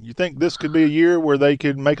Eagles, you think this could be a year where they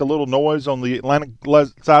could make a little noise on the Atlantic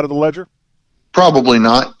side of the ledger? Probably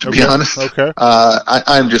not, to be honest. Okay.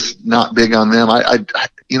 I'm just not big on them. I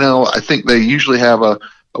think they usually have a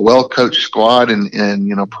well-coached squad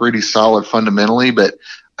and pretty solid fundamentally, but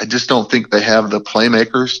I just don't think they have the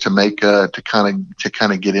playmakers to make to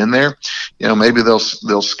kind of get in there. Maybe they'll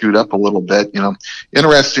scoot up a little bit.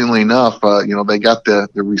 Interestingly enough, they got the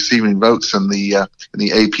receiving votes in the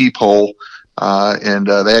AP poll, and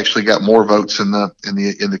they actually got more votes in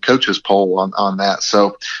the coaches poll on that.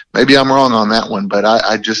 So maybe I'm wrong on that one, but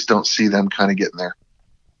I just don't see them kind of getting there.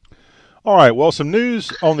 All right, well, some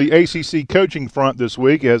news on the ACC coaching front this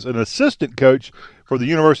week as an assistant coach for the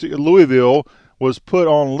University of Louisville was put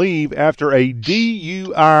on leave after a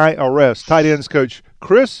DUI arrest. Tight ends coach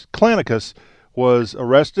Chris Klanikas was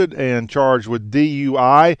arrested and charged with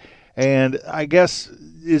DUI. And I guess,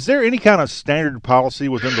 is there any kind of standard policy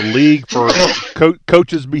within the league for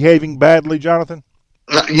coaches behaving badly, Jonathan?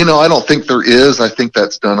 I don't think there is. I think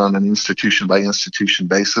that's done on an institution-by-institution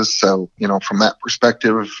basis. So, from that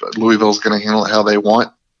perspective, Louisville's going to handle it how they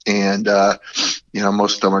want. And,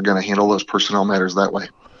 most of them are going to handle those personnel matters that way.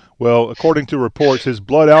 Well, according to reports, his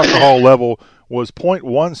blood alcohol level was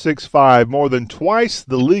 0.165, more than twice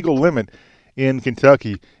the legal limit in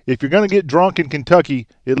Kentucky. If you're going to get drunk in Kentucky,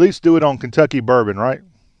 at least do it on Kentucky bourbon, right?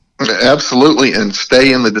 Absolutely, and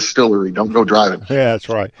stay in the distillery. Don't go driving. Yeah, that's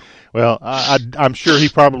right. Well, I'm sure he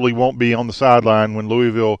probably won't be on the sideline when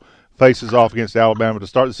Louisville faces off against Alabama to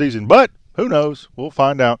start the season, but who knows? We'll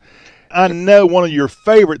find out. I know one of your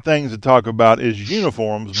favorite things to talk about is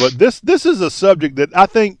uniforms, but this is a subject that I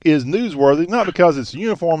think is newsworthy, not because it's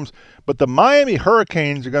uniforms, but the Miami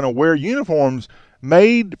Hurricanes are going to wear uniforms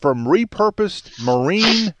made from repurposed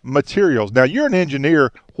marine materials. Now, you're an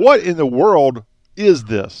engineer. What in the world is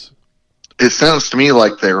this? It sounds to me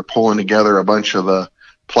like they were pulling together a bunch of the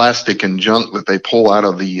plastic and junk that they pull out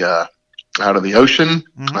of the ocean,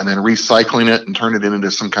 mm-hmm. and then recycling it and turn it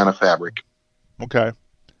into some kind of fabric. Okay.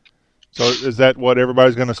 So is that what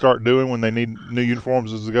everybody's going to start doing when they need new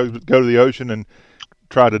uniforms, is to go to the ocean and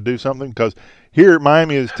try to do something? Because here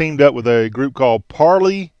Miami has teamed up with a group called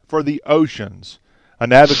Parley for the Oceans,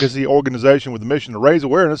 an advocacy organization with a mission to raise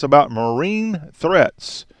awareness about marine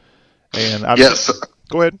threats. And yes.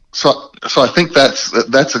 Go ahead. So I think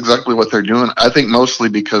that's exactly what they're doing. I think mostly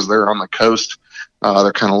because they're on the coast,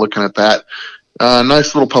 they're kind of looking at that.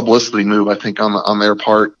 Nice little publicity move, I think, on their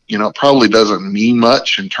part. It probably doesn't mean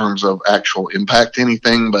much in terms of actual impact to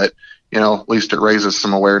anything, but at least it raises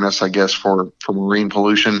some awareness, I guess, for marine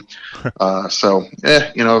pollution. It's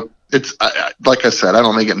like I said, I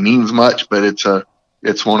don't think it means much, but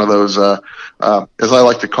it's one of those, as I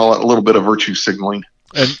like to call it, a little bit of virtue signaling.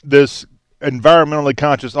 And this environmentally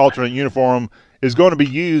conscious alternate uniform is going to be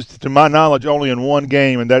used, to my knowledge, only in one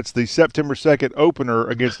game, and that's the September 2nd opener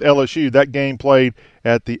against LSU. That game played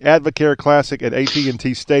at the Advocare Classic at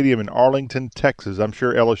AT&T Stadium in Arlington, Texas. I'm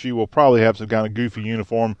sure LSU will probably have some kind of goofy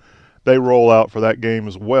uniform they roll out for that game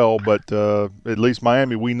as well, but at least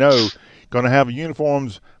Miami, we know, going to have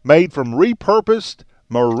uniforms made from repurposed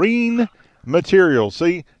marine materials.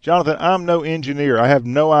 See, Jonathan, I'm no engineer. I have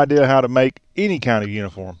no idea how to make any kind of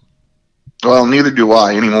uniform. Well, neither do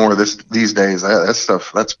I anymore these days. That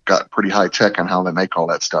stuff, that's got pretty high tech on how they make all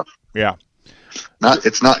that stuff. Yeah.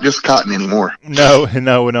 It's not just cotton anymore. No,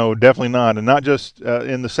 definitely not. And not just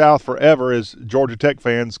in the South forever, as Georgia Tech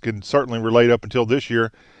fans can certainly relate up until this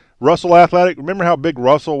year. Russell Athletic, remember how big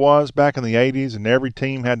Russell was back in the 80s, and every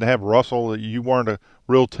team had to have Russell? You weren't a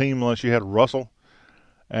real team unless you had Russell.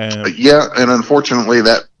 And yeah, and unfortunately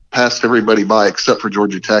that passed everybody by except for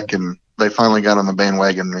Georgia Tech, and they finally got on the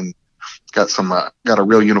bandwagon and got a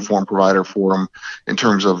real uniform provider for them in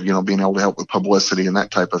terms of being able to help with publicity and that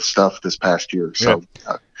type of stuff this past year. So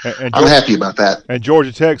I'm happy about that. And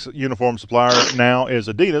Georgia Tech's uniform supplier now is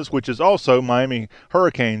Adidas, which is also Miami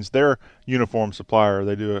Hurricanes, their uniform supplier.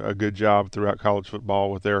 They do a good job throughout college football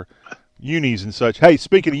with their unis and such. Hey,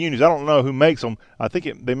 speaking of unis, I don't know who makes them. I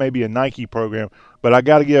think they may be a Nike program, but I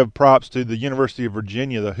got to give props to the University of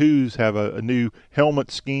Virginia. The Hoos have a new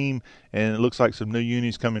helmet scheme, and it looks like some new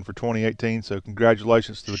unis coming for 2018. So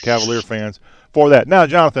congratulations to the Cavalier fans for that. Now,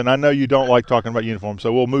 Jonathan, I know you don't like talking about uniforms,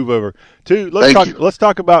 so we'll move over to let's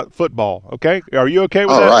talk about football. Okay, are you okay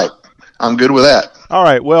with that? All right, I'm good with that. All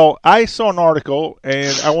right. Well, I saw an article,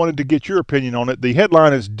 and I wanted to get your opinion on it. The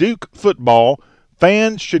headline is Duke football.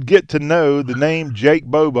 Fans should get to know the name Jake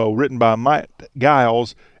Bobo, written by Matt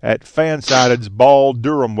Giles at Fansided's Ball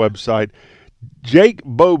Durham website. Jake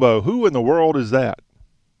Bobo, who in the world is that?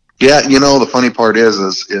 Yeah, the funny part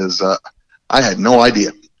is I had no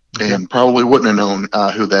idea and probably wouldn't have known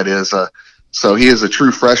who that is. So he is a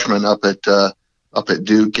true freshman up at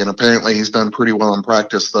Duke, and apparently he's done pretty well in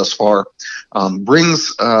practice thus far.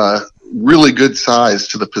 Brings really good size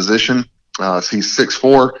to the position. So he's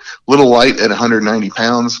 6'4", little light at 190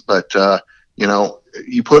 pounds, but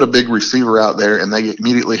you put a big receiver out there and they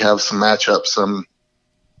immediately have some matchups.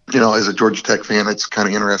 As a Georgia Tech fan, it's kind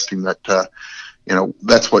of interesting that,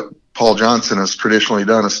 that's what Paul Johnson has traditionally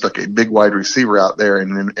done, is stuck a big wide receiver out there.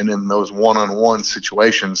 And in those one-on-one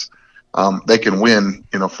situations, they can win,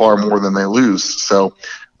 far more than they lose. So,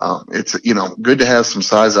 it's, good to have some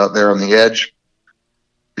size out there on the edge.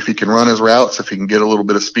 If he can run his routes, if he can get a little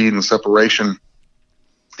bit of speed and separation,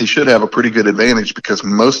 he should have a pretty good advantage, because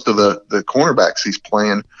most of the cornerbacks he's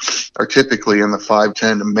playing are typically in the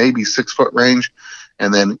 5'10" to maybe 6 foot range.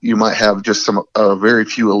 And then you might have just some very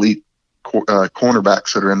few elite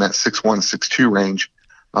cornerbacks that are in that 6'1", 6'2" range.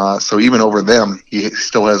 So even over them, he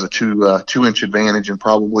still has a 2-inch advantage and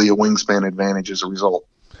probably a wingspan advantage as a result.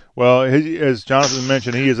 Well, as Jonathan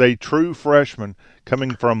mentioned, he is a true freshman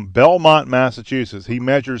coming from Belmont, Massachusetts. He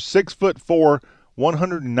measures 6'4",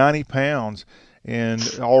 190 pounds,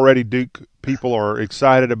 and already Duke people are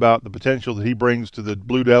excited about the potential that he brings to the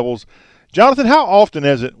Blue Devils. Jonathan, how often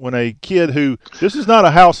is it when a kid this is not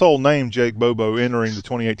a household name, Jake Bobo, entering the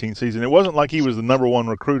 2018 season. It wasn't like he was the number one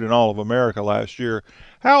recruit in all of America last year.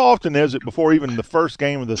 How often is it before even the first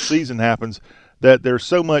game of the season happens that there's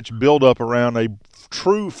so much buildup around a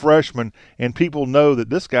true freshman and people know that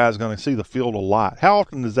this guy's going to see the field a lot? How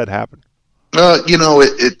often does that happen?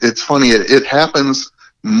 It's funny. It happens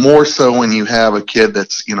more so when you have a kid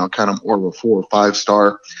that's, kind of more of a 4 or 5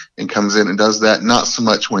 star and comes in and does that. Not so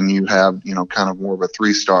much when you have, kind of more of a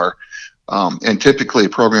 3 star. And typically a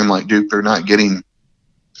program like Duke, they're not getting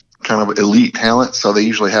kind of elite talent, so they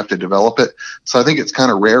usually have to develop it. So I think it's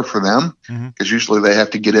kind of rare for them, because usually they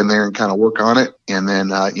have to get in there and kind of work on it. And then,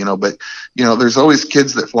 there's always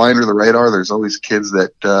kids that fly under the radar. There's always kids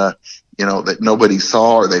that, that nobody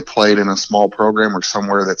saw, or they played in a small program or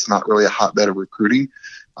somewhere that's not really a hotbed of recruiting.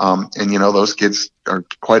 Those kids are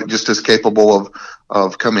quite just as capable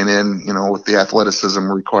of coming in, with the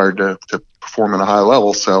athleticism required to perform at a high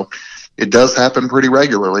level. So it does happen pretty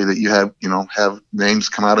regularly that you have names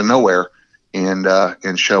come out of nowhere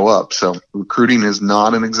and show up. So recruiting is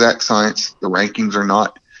not an exact science. The rankings are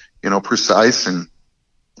not, precise, and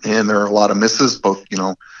there are a lot of misses, both,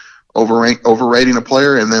 overrating a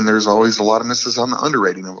player, and then there's always a lot of misses on the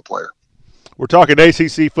underrating of a player. We're talking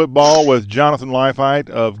ACC football with Jonathan Leifheit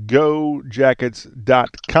of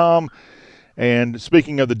GoJackets.com. And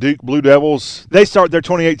speaking of the Duke Blue Devils, they start their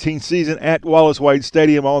 2018 season at Wallace-Wade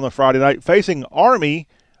Stadium on the Friday night, facing Army,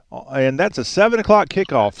 and that's a 7 o'clock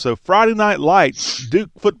kickoff. So Friday Night Lights,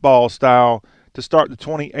 Duke football style, to start the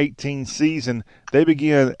 2018 season. They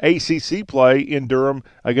begin ACC play in Durham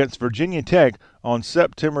against Virginia Tech on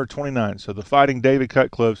September 29th. So the Fighting David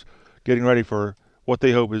Cutcliffes getting ready for what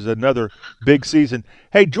they hope is another big season.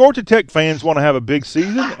 Hey, Georgia Tech fans want to have a big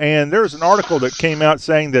season, and there's an article that came out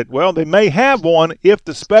saying that, well, they may have one if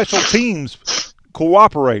the special teams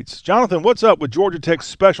cooperates. Jonathan, what's up with Georgia Tech's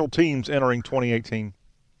special teams entering 2018?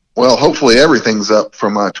 Well, hopefully everything's up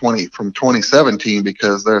from 2017,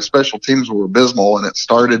 because their special teams were abysmal, and it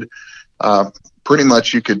started pretty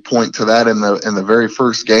much, you could point to that in the very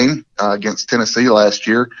first game against Tennessee last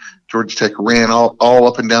year. Georgia Tech ran all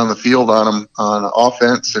up and down the field on them on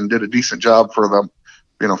offense and did a decent job for them,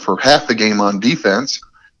 for half the game on defense,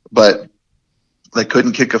 but they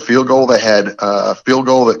couldn't kick a field goal. They had a field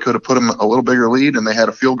goal that could have put them a little bigger lead, and they had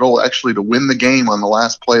a field goal actually to win the game on the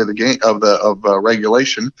last play of the game of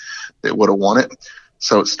regulation that would have won it.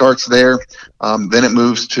 So it starts there. Then it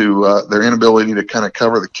moves to their inability to kind of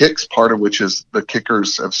cover the kicks, part of which is the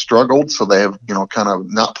kickers have struggled. So they have, kind of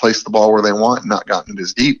not placed the ball where they want, not gotten it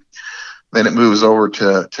as deep. Then it moves over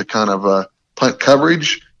to kind of punt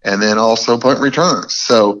coverage, and then also punt returns.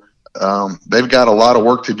 So they've got a lot of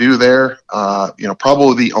work to do there.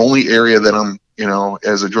 Probably the only area that I'm,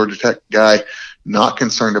 as a Georgia Tech guy, not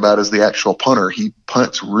concerned about is the actual punter. He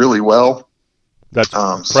punts really well. That's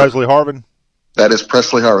Presley Harvin? That is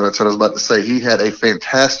Presley Harvin. That's what I was about to say. He had a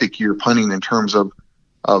fantastic year punting in terms of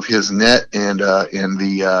his net and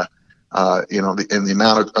the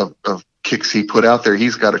amount of kicks he put out there.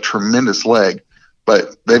 He's got a tremendous leg,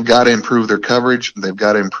 but they've got to improve their coverage. They've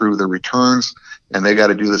got to improve their returns, and they got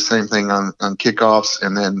to do the same thing on kickoffs.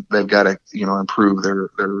 And then they've got to, improve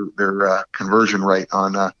their conversion rate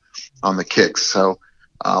on the kicks. So,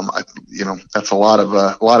 that's a lot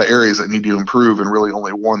of areas that need to improve, and really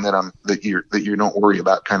only one that you don't worry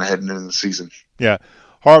about kind of heading into the season. Yeah.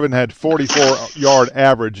 Harvin had 44-yard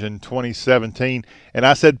average in 2017, and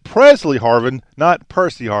I said Presley Harvin, not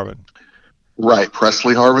Percy Harvin. Right,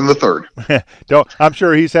 Presley Harvin III. I'm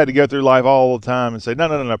sure he's had to go through life all the time and say,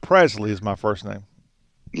 no, Presley is my first name.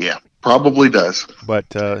 Yeah, probably does. But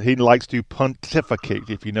he likes to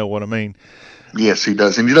pontificate, if you know what I mean. Yes, he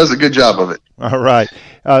does, and he does a good job of it. All right.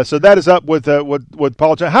 So that is up with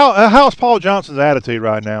Paul Johnson. How's Paul Johnson's attitude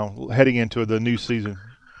right now heading into the new season?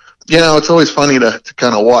 It's always funny to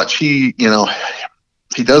kind of watch. He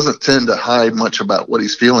doesn't tend to hide much about what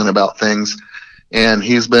he's feeling about things, and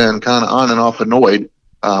he's been kind of on and off annoyed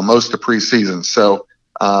most of preseason. So,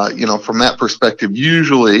 from that perspective,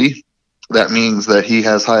 usually that means that he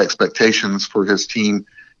has high expectations for his team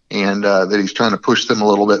and that he's trying to push them a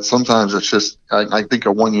little bit. Sometimes it's just, I think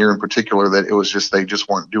of one year in particular that it was just they just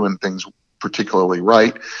weren't doing things particularly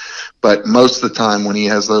right. But most of the time when he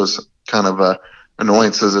has those kind of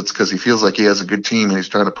annoyances, it's because he feels like he has a good team and he's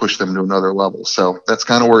trying to push them to another level. So that's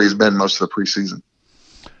kind of where he's been most of the preseason.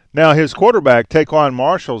 Now, his quarterback, Taquan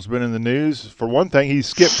Marshall's been in the news. For one thing, he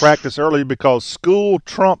skipped practice early because school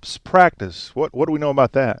trumps practice. What do we know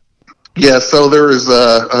about that? Yeah, so there was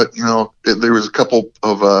there was a couple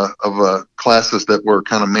of classes that were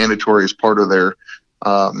kind of mandatory as part of their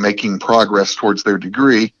making progress towards their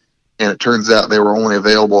degree, and it turns out they were only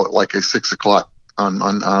available at like 6 o'clock on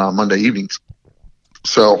Monday evenings.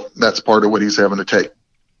 So that's part of what he's having to take.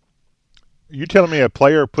 You telling me a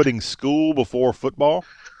player putting school before football?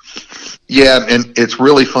 Yeah, and it's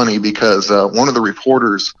really funny because one of the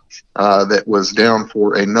reporters that was down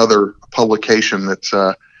for another publication that's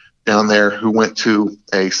down there who went to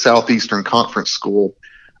a Southeastern Conference school,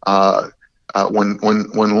 when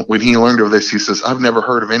he learned of this, he says, "I've never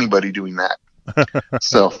heard of anybody doing that."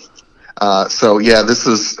 So yeah, this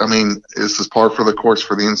is par for the course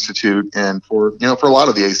for the Institute and for a lot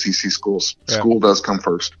of the ACC schools. Yeah. School does come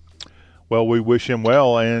first. Well, we wish him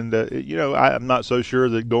well, and I'm not so sure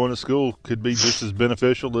that going to school could be just as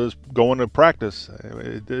beneficial as going to practice.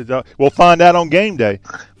 We'll find out on game day.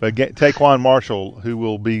 But Taquan Marshall, who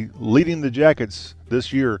will be leading the Jackets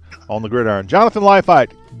this year on the gridiron. Jonathan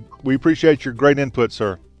Leifheit, we appreciate your great input,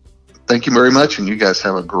 sir. Thank you very much, and you guys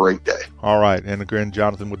have a great day. All right, and again,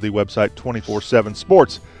 Jonathan with the website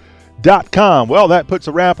 247sports.com. Well, that puts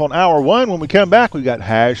a wrap on hour one. When we come back, we've got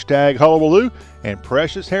hashtag Hullabaloo and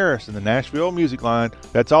Precious Harris in the Nashville Music Line.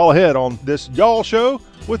 That's all ahead on this Y'all Show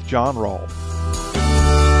with John Rawl.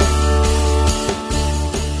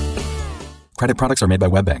 Credit products are made by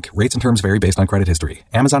WebBank. Rates and terms vary based on credit history.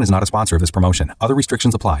 Amazon is not a sponsor of this promotion. Other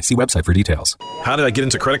restrictions apply. See website for details. How did I get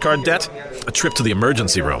into credit card debt? A trip to the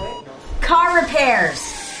emergency room. Car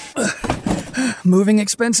repairs. Moving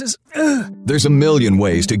expenses. There's a million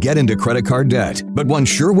ways to get into credit card debt, but one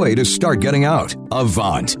sure way to start getting out.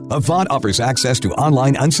 Avant. Avant offers access to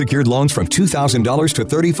online unsecured loans from $2,000 to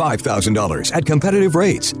 $35,000 at competitive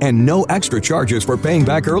rates and no extra charges for paying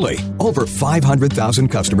back early. Over 500,000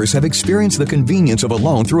 customers have experienced the convenience of a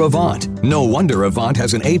loan through Avant. No wonder Avant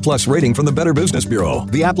has an A+ rating from the Better Business Bureau.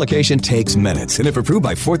 The application takes minutes, and if approved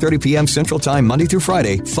by 4:30 p.m. Central Time Monday through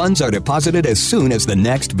Friday, funds are deposited as soon as the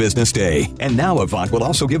next business day. And now Avant will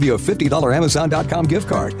also give you a $50 Amazon.com gift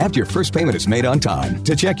card after your first payment is made on time.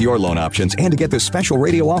 To check your loan options and to get this special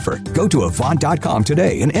radio offer, go to Avant.com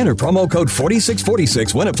today and enter promo code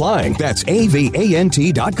 4646 when applying. That's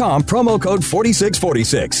AVANT.com, promo code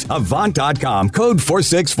 4646. Avant.com, code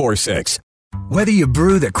 4646. Whether you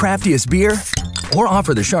brew the craftiest beer or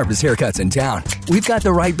offer the sharpest haircuts in town, we've got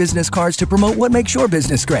the right business cards to promote what makes your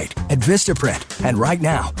business great at Vistaprint. And right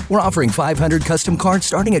now, we're offering 500 custom cards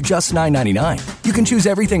starting at just $9.99. You can choose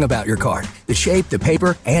everything about your card, the shape, the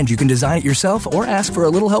paper, and you can design it yourself or ask for a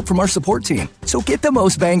little help from our support team. So get the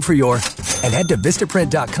most bang for your and head to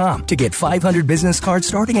Vistaprint.com to get 500 business cards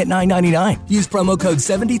starting at $9.99. Use promo code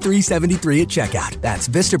 7373 at checkout. That's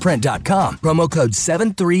Vistaprint.com, promo code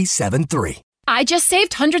 7373. I just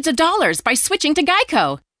saved hundreds of dollars by switching to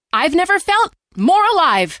Geico. I've never felt more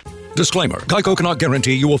alive. Disclaimer. Geico cannot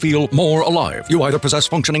guarantee you will feel more alive. You either possess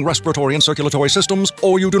functioning respiratory and circulatory systems,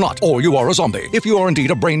 or you do not, or you are a zombie. If you are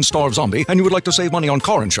indeed a brain-starved zombie and you would like to save money on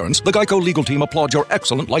car insurance, the Geico legal team applauds your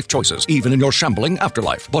excellent life choices, even in your shambling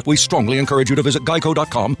afterlife. But we strongly encourage you to visit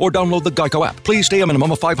geico.com or download the Geico app. Please stay a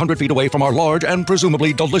minimum of 500 feet away from our large and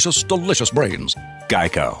presumably delicious, delicious brains.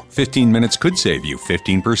 Geico. 15 minutes could save you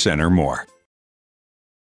 15% or more.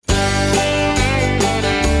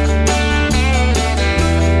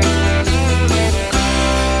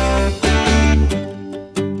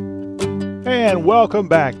 And welcome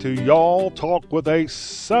back to Y'all Talk with a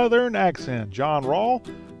Southern Accent. John Rawl,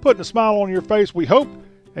 putting a smile on your face, we hope,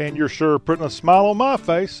 and you're sure putting a smile on my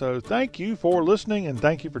face. So thank you for listening, and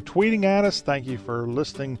thank you for tweeting at us. Thank you for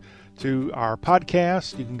listening to our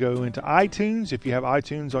podcast. You can go into iTunes if you have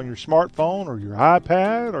iTunes on your smartphone or your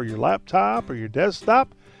iPad or your laptop or your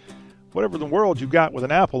desktop. Whatever in the world you've got with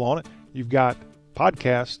an Apple on it, you've got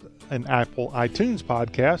podcast, an Apple iTunes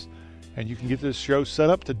podcast. And you can get this show set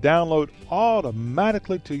up to download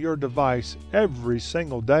automatically to your device every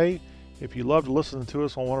single day. If you love to listen to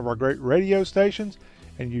us on one of our great radio stations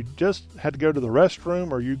and you just had to go to the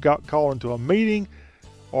restroom, or you got called into a meeting,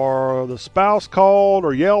 or the spouse called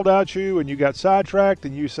or yelled at you and you got sidetracked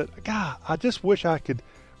and you said, God, I just wish I could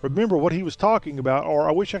remember what he was talking about, or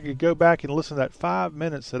I wish I could go back and listen to that 5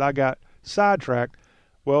 minutes that I got sidetracked.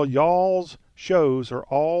 Well, y'all's shows are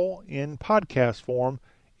all in podcast form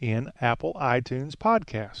in Apple iTunes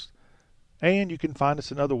Podcast. And you can find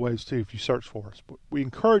us in other ways too if you search for us. But we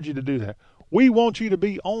encourage you to do that. We want you to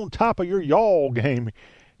be on top of your y'all game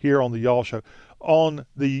here on the Y'all Show. On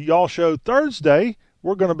the Y'all Show Thursday,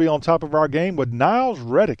 we're going to be on top of our game with Niles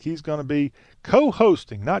Reddick. He's going to be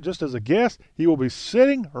co-hosting, not just as a guest. He will be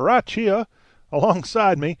sitting right here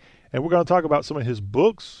alongside me, and we're going to talk about some of his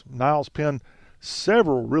books. Niles penned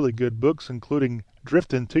several really good books, including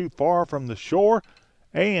Drifting Too Far from the Shore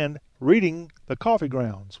and Reading the Coffee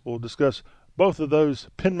Grounds. We'll discuss both of those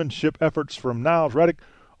penmanship efforts from Niles Reddick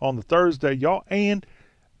on the Thursday, y'all. And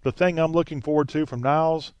the thing I'm looking forward to from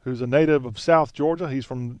Niles, who's a native of South Georgia. He's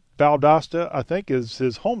from Valdosta, I think, is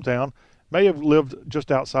his hometown. May have lived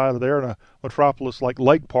just outside of there in a metropolis like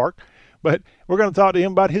Lake Park. But we're going to talk to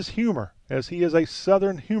him about his humor, as he is a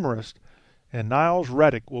Southern humorist. And Niles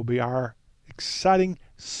Reddick will be our exciting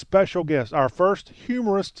special guest, our first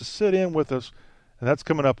humorist to sit in with us. And that's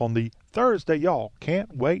coming up on the Thursday, y'all.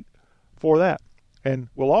 Can't wait for that. And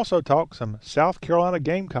we'll also talk some South Carolina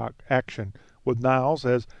Gamecock action with Niles,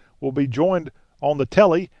 as we'll be joined on the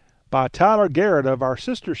telly by Tyler Garrett of our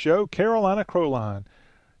sister show, Carolina Crowline.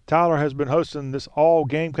 Tyler has been hosting this all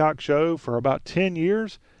Gamecock show for about 10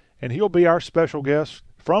 years, and he'll be our special guest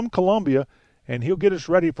from Columbia, and he'll get us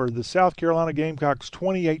ready for the South Carolina Gamecocks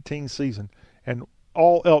 2018 season. And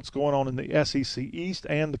all else going on in the SEC East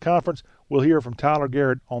and the conference, we'll hear from Tyler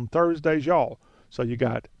Garrett on Thursdays, y'all. So you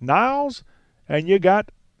got Niles and you got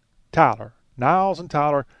Tyler. Niles and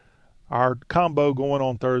Tyler, our combo going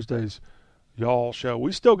on Thursdays, y'all show.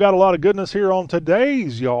 We still got a lot of goodness here on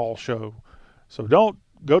today's y'all show. So don't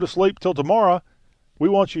go to sleep till tomorrow. We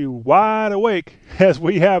want you wide awake as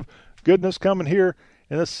we have goodness coming here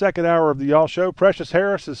in the second hour of the Y'all Show. Precious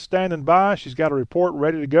Harris is standing by. She's got a report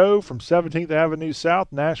ready to go from 17th Avenue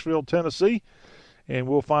South, Nashville, Tennessee. And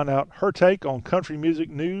we'll find out her take on country music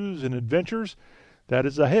news and adventures. That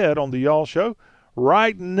is ahead on the Y'all Show.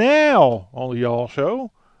 Right now on the Y'all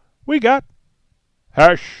Show, we got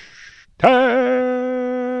hashtag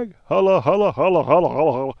hulla, hulla, hulla, hulla,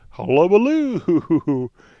 hulla,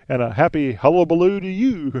 hullabaloo. And a happy hullabaloo to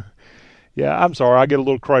you. Yeah, I'm sorry, I get a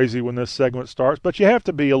little crazy when this segment starts, but you have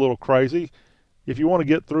to be a little crazy if you want to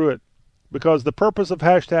get through it, because the purpose of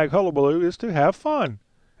hashtag hullabaloo is to have fun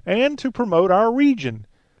and to promote our region,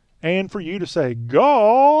 and for you to say,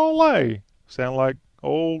 golly, sound like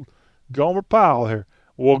old Gomer Pyle here.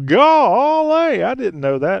 Well, golly, I didn't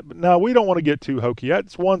know that. But no, we don't want to get too hokey.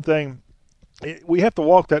 That's one thing. We have to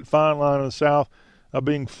walk that fine line in the South of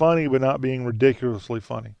being funny but not being ridiculously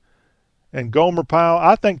funny. And Gomer Pyle,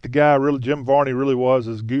 I think the guy Jim Varney really was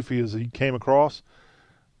as goofy as he came across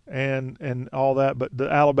and all that, but the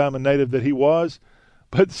Alabama native that he was.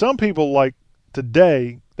 But some people, like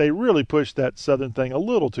today, they really push that Southern thing a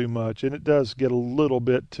little too much, and it does get a little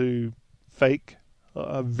bit too fake,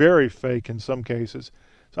 very fake in some cases.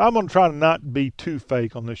 So I'm going to try to not be too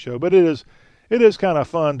fake on this show, but it is kind of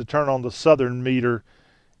fun to turn on the Southern meter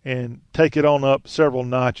and take it on up several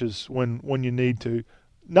notches when you need to.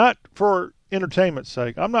 Not for entertainment's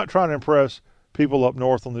sake. I'm not trying to impress people up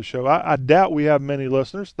north on this show. I doubt we have many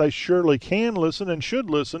listeners. They surely can listen and should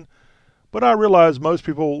listen, but I realize most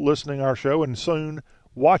people listening to our show and soon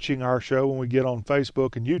watching our show when we get on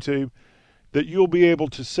Facebook and YouTube, that you'll be able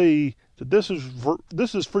to see that this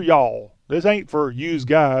is for y'all. This ain't for yous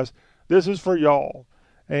guys. This is for y'all.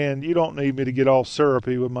 And you don't need me to get all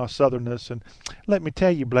syrupy with my southernness. And let me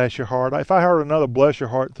tell you, bless your heart. If I heard another bless your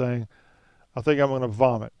heart thing, I think I'm going to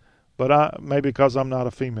vomit. But maybe because I'm not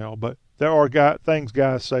a female. But there are things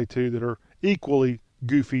guys say, too, that are equally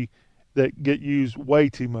goofy that get used way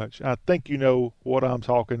too much. I think you know what I'm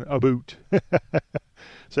talking about.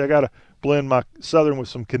 So I got to blend my Southern with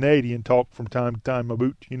some Canadian talk from time to time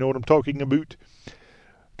about. You know what I'm talking about?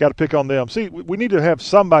 Got to pick on them. See, we need to have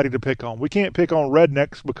somebody to pick on. We can't pick on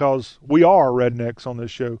rednecks because we are rednecks on this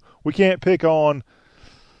show. We can't pick on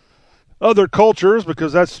other cultures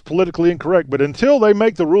because that's politically incorrect. But until they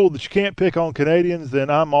make the rule that you can't pick on Canadians, then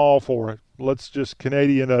I'm all for it. Let's just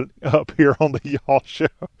Canadian up here on the Y'all Show.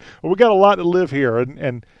 Well, we got a lot to live here,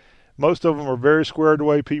 and most of them are very squared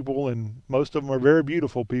away people, and most of them are very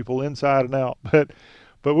beautiful people inside and out. But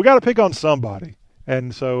we got to pick on somebody.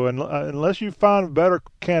 And so, unless you find a better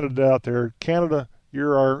candidate out there, Canada,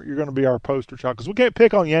 you're going to be our poster child. Because we can't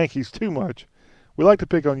pick on Yankees too much. We like to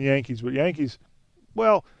pick on Yankees, but Yankees,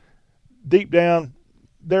 well, deep down,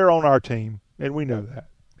 they're on our team, and we know that.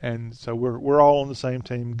 And so we're all on the same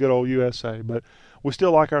team, good old USA. But we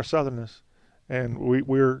still like our southernness, and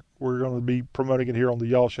we're going to be promoting it here on the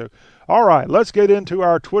Y'all Show. All right, let's get into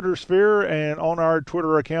our Twitter sphere, and on our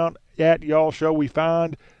Twitter account at Y'all Show, we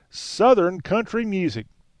find Southern Country Music.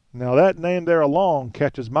 Now that name there alone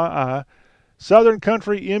catches my eye. Southern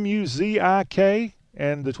Country MUZIK,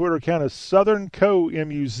 and the Twitter account is Southern Co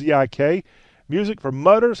MUZIK. Music for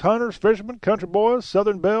mutters, hunters, fishermen, country boys,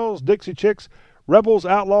 Southern belles, Dixie chicks, rebels,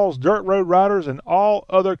 outlaws, dirt road riders, and all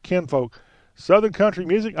other kinfolk. Southern Country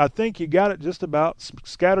Music, I think you got it just about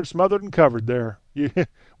scattered, smothered, and covered there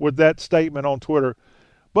with that statement on Twitter.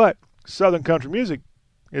 But Southern Country Music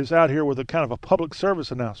is out here with a kind of a public service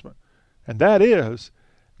announcement. And that is,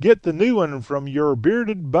 get the new one from your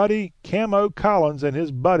bearded buddy Camo Collins and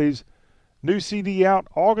his buddies. New CD out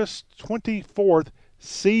August 24th,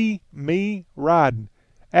 See Me Riding,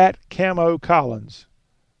 at Camo Collins.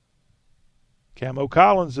 Camo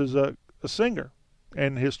Collins is a singer,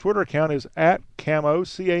 and his Twitter account is at Camo,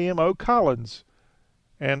 C-A-M-O Collins.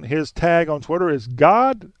 And his tag on Twitter is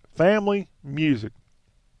God Family Music.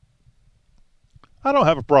 I don't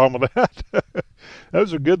have a problem with that.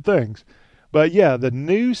 Those are good things. But yeah, the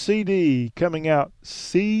new CD coming out,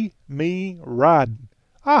 See Me Riding.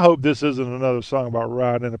 I hope this isn't another song about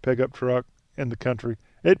riding in a pickup truck in the country.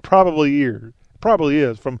 It probably is. It probably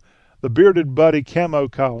is, from the bearded buddy Camo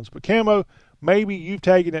Collins. But Camo, maybe you've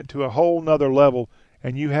taken it to a whole nother level,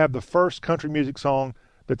 and you have the first country music song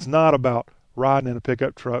that's not about riding in a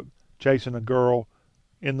pickup truck, chasing a girl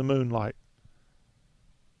in the moonlight.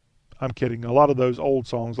 I'm kidding. A lot of those old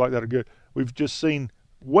songs like that are good. We've just seen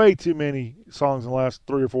way too many songs in the last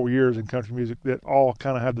 3 or 4 years in country music that all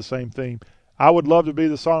kind of have the same theme. I would love to be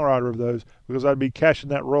the songwriter of those because I'd be cashing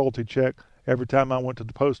that royalty check every time I went to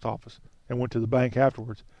the post office and went to the bank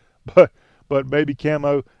afterwards. But baby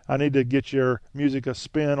Camo, I need to get your music a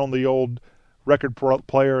spin on the old record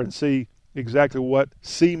player and see exactly what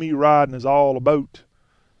See Me Riding is all about.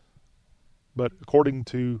 But according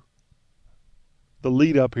to the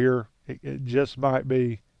lead up here, it just might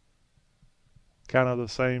be kind of the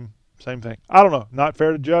same thing. I don't know. Not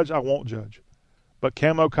fair to judge. I won't judge. But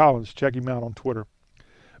Camo Collins, check him out on Twitter.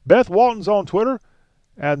 Beth Walton's on Twitter,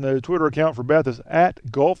 and the Twitter account for Beth is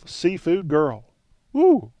at Gulf Seafood Girl.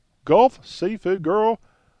 Woo! Gulf Seafood Girl.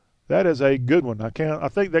 That is a good one. I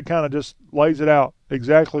think that kind of just lays it out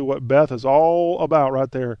exactly what Beth is all about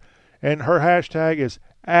right there. And her hashtag is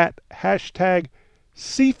at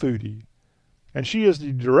 #Seafoodie. And she is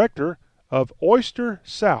the director of Oyster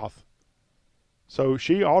South. So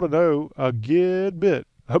she ought to know a good bit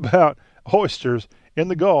about oysters in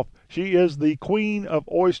the Gulf. She is the queen of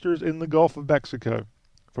oysters in the Gulf of Mexico.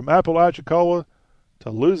 From Apalachicola to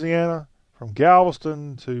Louisiana, from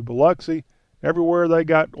Galveston to Biloxi, everywhere they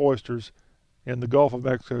got oysters in the Gulf of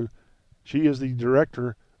Mexico, she is the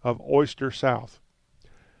director of Oyster South.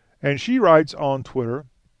 And she writes on Twitter,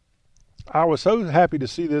 I was so happy to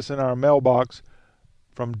see this in our mailbox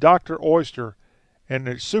from Dr. Oyster, and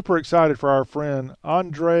it's super excited for our friend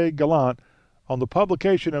Andre Gallant on the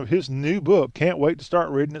publication of his new book. Can't wait to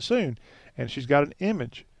start reading it soon. And she's got an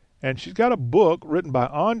image. And she's got a book written by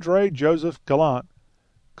Andre Joseph Gallant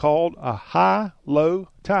called A High Low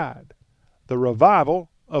Tide, The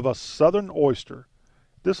Revival of a Southern Oyster.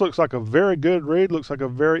 This looks like a very good read, looks like a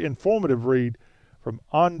very informative read from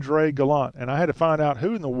Andre Gallant. And I had to find out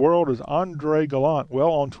who in the world is Andre Gallant.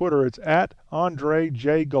 Well, on Twitter, it's at Andre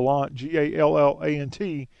J. Gallant,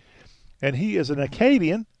 Gallant. And he is an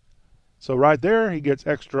Acadian. So right there, he gets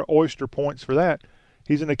extra oyster points for that.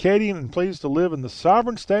 He's an Acadian and pleased to live in the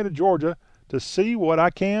sovereign state of Georgia to see what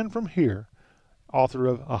I can from here. Author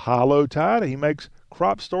of A High Low Tide, he makes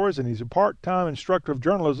crop stories, and he's a part-time instructor of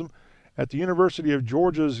journalism at the University of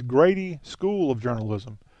Georgia's Grady School of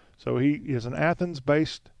Journalism. So he is an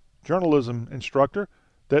Athens-based journalism instructor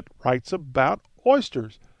that writes about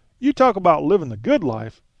oysters. You talk about living the good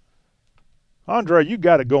life. Andre, you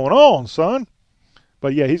got it going on, son.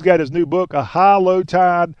 But yeah, he's got his new book, A High Low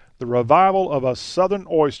Tide, The Revival of a Southern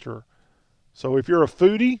Oyster. So if you're a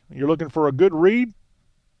foodie, you're looking for a good read,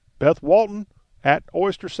 Beth Walton at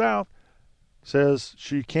Oyster South says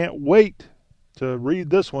she can't wait to read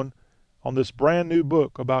this one on this brand new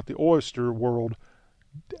book about the oyster world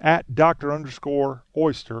at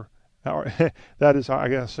Dr._Oyster. That is, I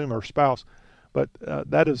assume, her spouse. But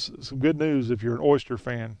that is some good news if you're an oyster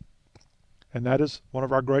fan. And that is one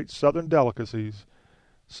of our great southern delicacies,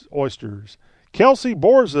 oysters. Kelsey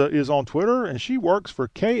Borza is on Twitter, and she works for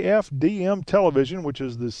KFDM Television, which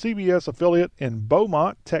is the CBS affiliate in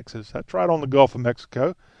Beaumont, Texas. That's right on the Gulf of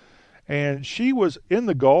Mexico. And she was in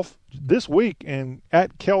the Gulf this week, and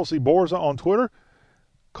at Kelsey Borza on Twitter,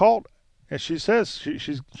 caught, and she says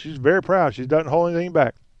she's very proud. She doesn't hold anything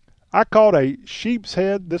back. I caught a sheep's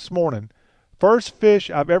head this morning. First fish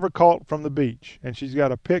I've ever caught from the beach. And she's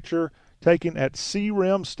got a picture taken at Sea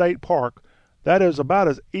Rim State Park. That is about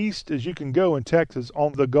as east as you can go in Texas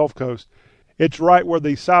on the Gulf Coast. It's right where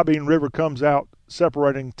the Sabine River comes out,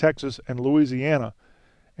 separating Texas and Louisiana.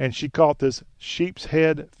 And she caught this sheep's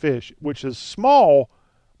head fish, which is small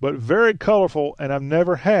but very colorful, and I've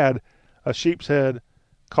never had a sheep's head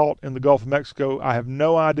caught in the Gulf of Mexico. I have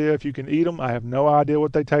no idea if you can eat them. I have no idea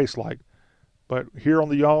what they taste like. But here on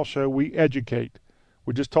the Y'all Show, we educate.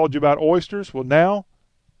 We just told you about oysters. Well, now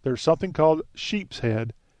there's something called sheep's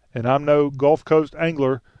head, and I'm no Gulf Coast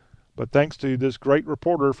angler, but thanks to this great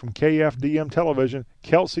reporter from KFDM Television,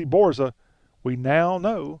 Kelsey Borza, we now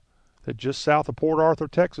know that just south of Port Arthur,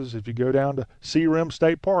 Texas, if you go down to Sea Rim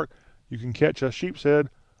State Park, you can catch a sheep's head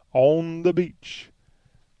on the beach.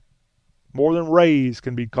 More than rays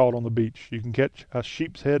can be caught on the beach. You can catch a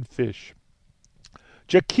sheep's head fish.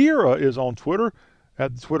 Jakira is on Twitter. The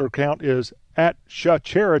Twitter account is at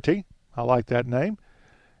ShaCharity. I like that name.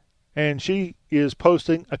 And she is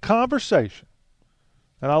posting a conversation.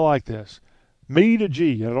 And I like this. Me to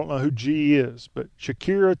G. I don't know who G is, but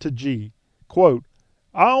Shakira to G. Quote,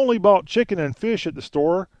 I only bought chicken and fish at the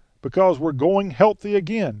store because we're going healthy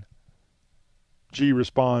again. G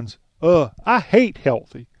responds, I hate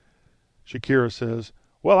healthy. Shakira says,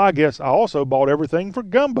 well, I guess I also bought everything for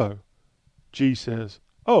gumbo. G says,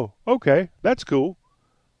 oh, okay, that's cool.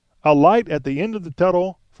 A light at the end of the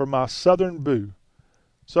tunnel for my southern boo.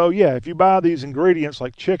 So, yeah, if you buy these ingredients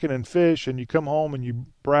like chicken and fish and you come home and you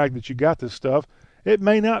brag that you got this stuff, it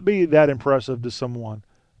may not be that impressive to someone.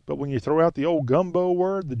 But when you throw out the old gumbo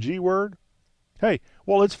word, the G word, hey,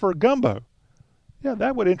 well, it's for gumbo. Yeah,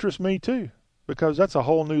 that would interest me too, because that's a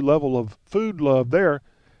whole new level of food love there.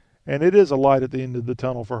 And it is a light at the end of the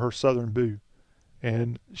tunnel for her southern boo.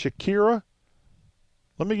 And Shakira,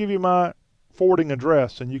 let me give you my forwarding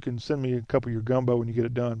address, and you can send me a couple of your gumbo when you get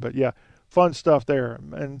it done. But yeah, fun stuff there,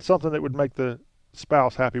 and something that would make the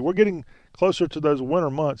spouse happy. We're getting closer to those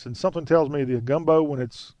winter months, and something tells me the gumbo, when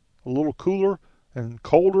it's a little cooler and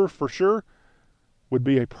colder for sure, would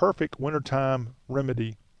be a perfect wintertime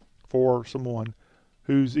remedy for someone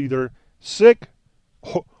who's either sick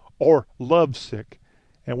or lovesick.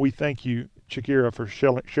 And we thank you, Shakira, for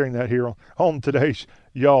sharing that here on today's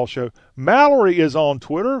Y'all Show. Mallory is on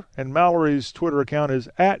Twitter, and Mallory's Twitter account is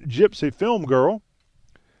at Gypsy Film Girl.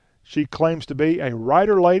 She claims to be a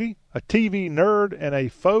writer lady, a TV nerd, and a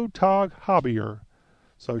photog hobbyer.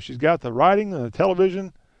 So she's got the writing and the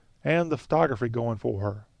television and the photography going for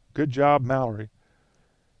her. Good job, Mallory.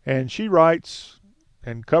 And she writes,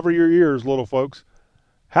 and cover your ears, little folks,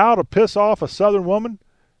 how to piss off a southern woman,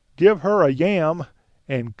 give her a yam,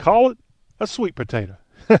 and call it a sweet potato.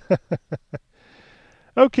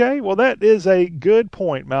 Okay, well, that is a good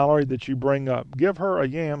point, Mallory, that you bring up. Give her a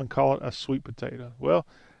yam and call it a sweet potato. Well,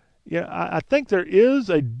 yeah, I think there is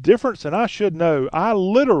a difference, and I should know. I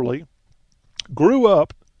literally grew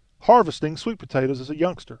up harvesting sweet potatoes as a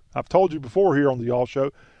youngster. I've told you before here on the Y'all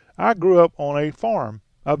Show, I grew up on a farm,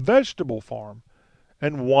 a vegetable farm.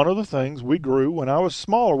 And one of the things we grew when I was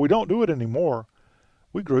smaller, we don't do it anymore,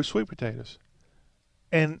 we grew sweet potatoes.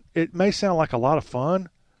 And it may sound like a lot of fun,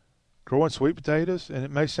 growing sweet potatoes, and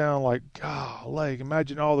it may sound like, golly,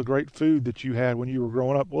 imagine all the great food that you had when you were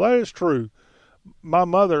growing up. Well, that is true. My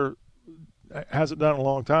mother hasn't done it in a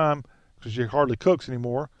long time because she hardly cooks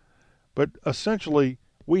anymore. But essentially,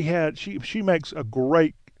 she makes a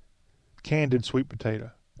great candied sweet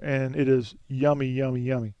potato, and it is yummy, yummy,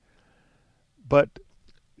 yummy. But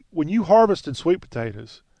when you harvested sweet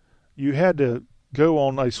potatoes, you had to go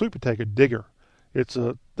on a sweet potato digger. It's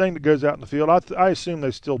a thing that goes out in the field. I assume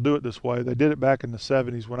they still do it this way. They did it back in the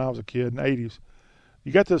 70s when I was a kid, in the 80s.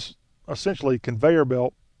 You got this essentially conveyor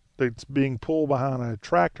belt that's being pulled behind a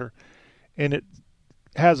tractor, and it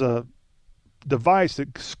has a device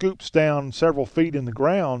that scoops down several feet in the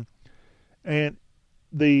ground, and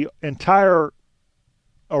the entire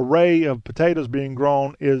array of potatoes being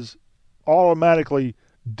grown is automatically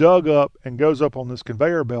dug up and goes up on this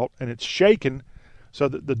conveyor belt, and it's shaken so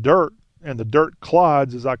that the dirt and the dirt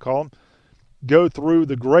clods, as I call them, go through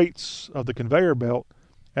the grates of the conveyor belt,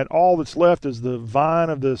 and all that's left is the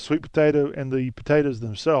vine of the sweet potato and the potatoes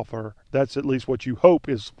themselves, or that's at least what you hope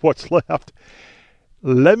is what's left.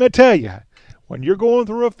 Let me tell you, when you're going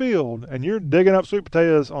through a field and you're digging up sweet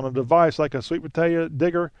potatoes on a device like a sweet potato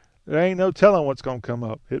digger, there ain't no telling what's going to come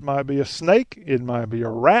up. It might be a snake. It might be a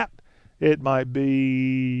rat. It might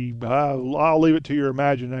be, I'll leave it to your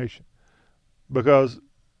imagination, because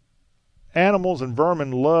animals and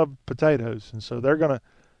vermin love potatoes, and so they're gonna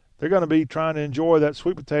be trying to enjoy that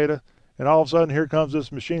sweet potato, and all of a sudden here comes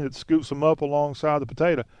this machine that scoops them up alongside the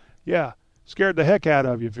potato. Yeah, scared the heck out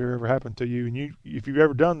of you if it ever happened to you, and if you've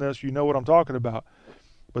ever done this, you know what I'm talking about.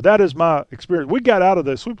 But that is my experience. We got out of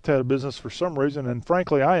the sweet potato business for some reason, and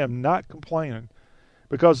frankly, I am not complaining,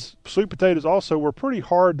 because sweet potatoes also were pretty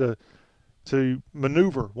hard to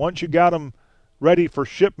maneuver. Once you got them ready for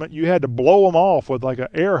shipment, you had to blow them off with like an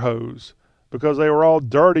air hose, because they were all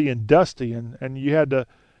dirty and dusty, and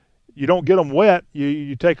you don't get them wet.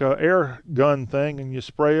 You take a air gun thing and you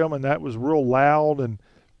spray them, and that was real loud, and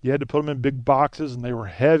you had to put them in big boxes, and they were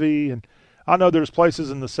heavy. And I know there's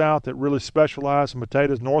places in the South that really specialize in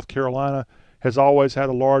potatoes. North Carolina has always had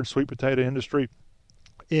a large sweet potato industry.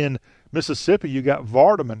 In Mississippi, you got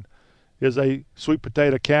Vardaman is a sweet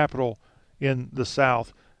potato capital in the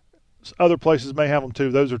South. Other places may have them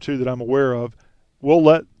too. Those are two that I'm aware of. We'll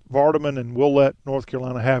let Vardaman and we'll let North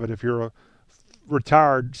Carolina have it if you're a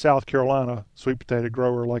retired South Carolina sweet potato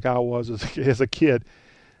grower like I was as a kid.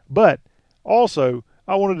 But also,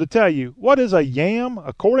 I wanted to tell you, what is a yam?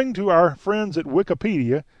 According to our friends at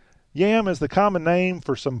Wikipedia, yam is the common name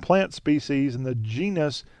for some plant species in the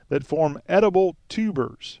genus that form edible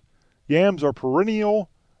tubers. Yams are perennial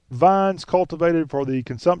vines cultivated for the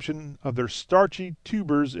consumption of their starchy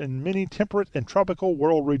tubers in many temperate and tropical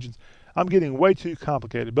world regions. I'm getting way too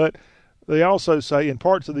complicated, but they also say in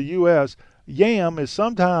parts of the U.S., yam is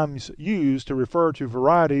sometimes used to refer to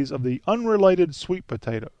varieties of the unrelated sweet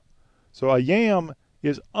potato. So a yam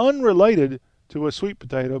is unrelated to a sweet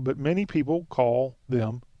potato, but many people call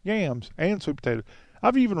them yams and sweet potatoes. I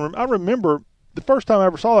remember the first time I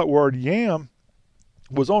ever saw that word yam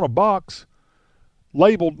was on a box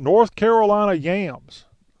labeled North Carolina yams,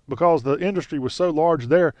 because the industry was so large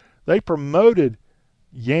there. They promoted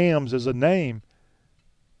yams as a name.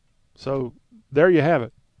 So there you have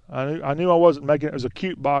it. I knew I wasn't making it. It was a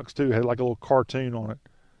cute box too. It had like a little cartoon on it,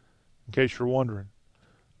 in case you're wondering.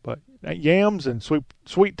 But yams and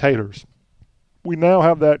sweet taters. We now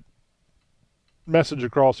have that message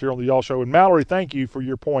across here on the Y'all Show. And Mallory, thank you for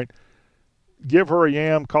your point. Give her a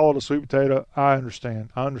yam, call it a sweet potato. I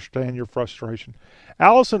understand. I understand your frustration.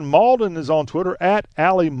 Allison Malden is on Twitter at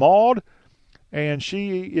Allie Maud, and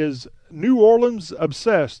she is New Orleans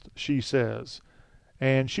obsessed, she says.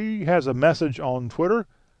 And she has a message on Twitter.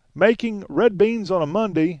 Making red beans on a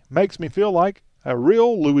Monday makes me feel like a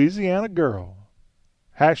real Louisiana girl.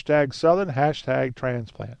 Hashtag Southern, hashtag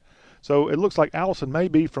transplant. So it looks like Allison may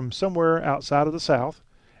be from somewhere outside of the South,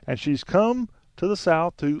 and she's come to the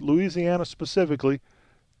South, to Louisiana specifically,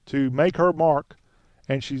 to make her mark,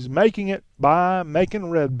 and she's making it by making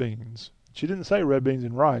red beans. She didn't say red beans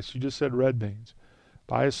and rice. She just said red beans.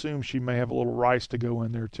 But I assume she may have a little rice to go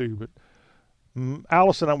in there too. But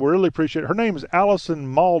Allison, I really appreciate it. Her name is Allison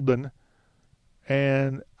Malden,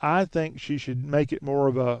 and I think she should make it more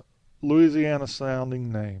of a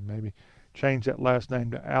Louisiana-sounding name. Maybe change that last name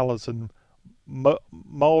to Allison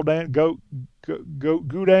Malden,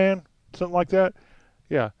 Goudan, something like that.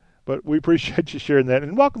 Yeah, but we appreciate you sharing that.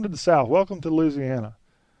 And welcome to the South. Welcome to Louisiana.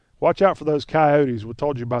 Watch out for those coyotes. We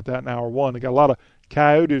told you about that in hour one. They got a lot of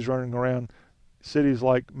coyotes running around cities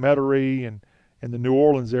like Metairie and in the New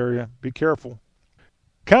Orleans area. Be careful.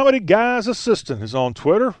 Comedy Guy's Assistant is on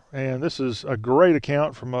Twitter, and this is a great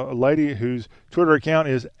account from a lady whose Twitter account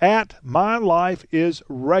is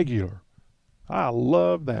 @MyLifeIsRegular. I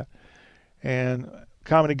love that. And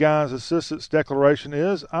Comedy Guy's Assistant's declaration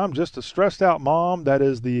is, I'm just a stressed out mom that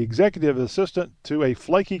is the executive assistant to a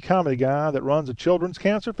flaky comedy guy that runs a children's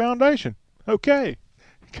cancer foundation. Okay,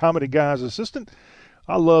 Comedy Guy's Assistant.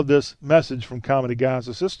 I love this message from Comedy Guy's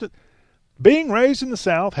Assistant. Being raised in the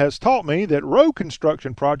South has taught me that road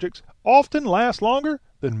construction projects often last longer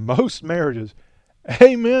than most marriages.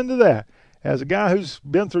 Amen to that. As a guy who's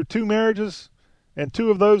been through 2 marriages, and 2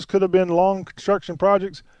 of those could have been long construction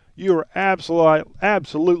projects, you are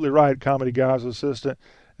absolutely right, Comedy Guy's Assistant.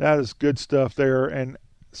 That is good stuff there, and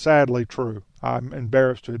sadly true. I'm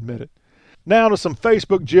embarrassed to admit it. Now to some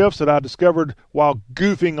Facebook GIFs that I discovered while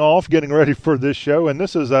goofing off getting ready for this show, and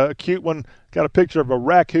this is a cute one. Got a picture of a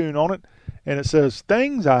raccoon on it, and it says,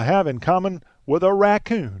 things I have in common with a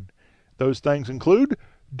raccoon. Those things include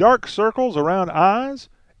dark circles around eyes,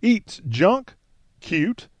 eats junk,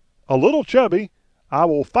 cute, a little chubby, I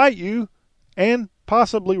will fight you, and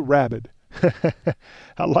possibly rabid.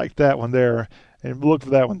 I like that one there, and look for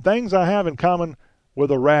that one. Things I have in common with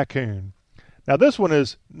a raccoon. Now this one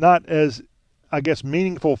is not as, I guess,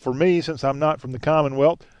 meaningful for me since I'm not from the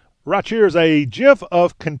Commonwealth. Right here is a GIF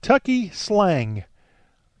of Kentucky slang.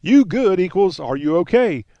 You good equals are you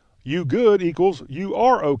okay? You good equals you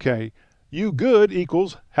are okay. You good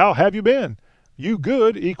equals how have you been? You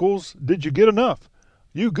good equals did you get enough?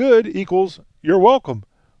 You good equals you're welcome.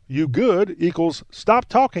 You good equals stop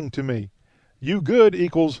talking to me. You good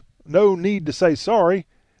equals no need to say sorry.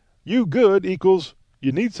 You good equals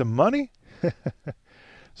you need some money?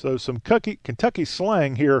 So some Kentucky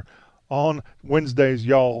slang here on Wednesdays,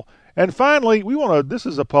 y'all. And finally, this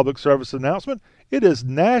is a public service announcement. It is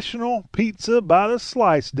National Pizza by the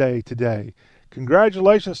Slice Day today.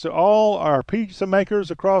 Congratulations to all our pizza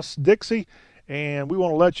makers across Dixie. And we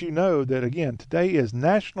want to let you know that, again, today is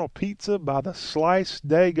National Pizza by the Slice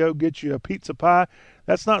Day. Go get you a pizza pie.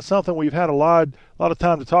 That's not something we've had a lot of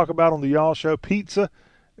time to talk about on the Y'all Show. Pizza,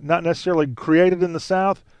 not necessarily created in the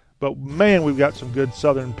South, but, man, we've got some good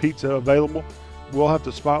Southern pizza available. We'll have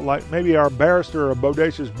to spotlight. Maybe our barrister or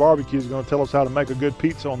Bodacious Barbecue is going to tell us how to make a good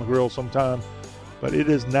pizza on the grill sometime. But it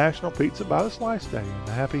is National Pizza by the Slice Day. And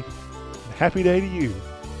a happy day to you.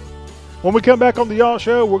 When we come back on the Y'all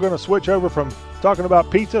Show, we're going to switch over from talking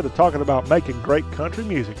about pizza to talking about making great country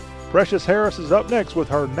music. Precious Harris is up next with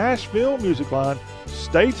her Nashville music line.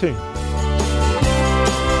 Stay tuned.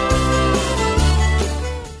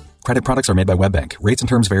 Credit products are made by WebBank. Rates and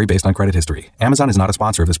terms vary based on credit history. Amazon is not a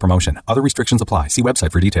sponsor of this promotion. Other restrictions apply. See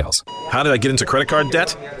website for details. How did I get into credit card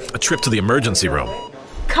debt? A trip to the emergency room.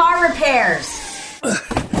 Car repairs.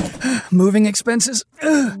 Moving expenses?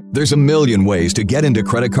 There's a million ways to get into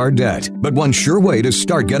credit card debt, but one sure way to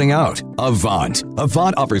start getting out. Avant.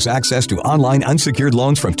 Avant offers access to online unsecured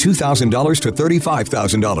loans from $2,000 to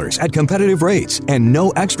 $35,000 at competitive rates and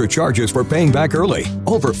no extra charges for paying back early.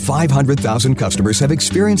 Over 500,000 customers have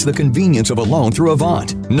experienced the convenience of a loan through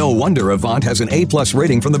Avant. No wonder Avant has an A+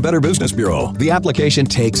 rating from the Better Business Bureau. The application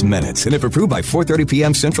takes minutes, and if approved by 4:30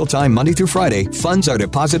 p.m. Central Time Monday through Friday, funds are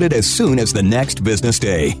deposited as soon as the next business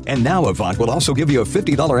day. And now Avant will also give you a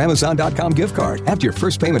 $50 Amazon.com gift card after your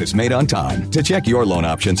first payment is made on time. To check your loan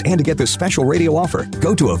options and to get this special radio offer,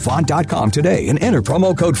 go to Avant.com today and enter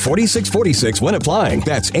promo code 4646 when applying.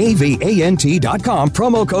 That's AVANT.com,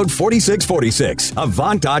 promo code 4646.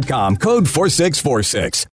 Avant.com, code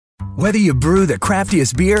 4646. Whether you brew the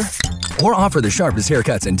craftiest beer or offer the sharpest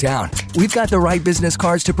haircuts in town, we've got the right business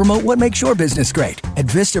cards to promote what makes your business great at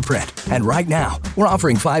Vistaprint. And right now, we're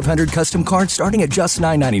offering 500 custom cards starting at just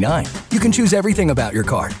 $9.99. You can choose everything about your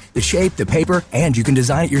card, the shape, the paper, and you can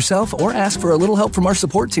design it yourself or ask for a little help from our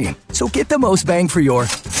support team. So get the most bang for your...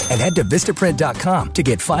 And head to Vistaprint.com to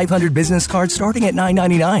get 500 business cards starting at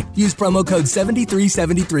 $9.99. Use promo code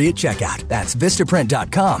 7373 at checkout. That's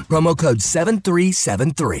Vistaprint.com, promo code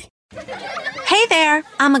 7373. Hey there,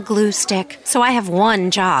 I'm a glue stick, so I have one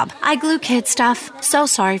job. I glue kid stuff. So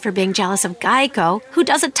sorry for being jealous of Geico, who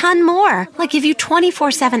does a ton more, like give you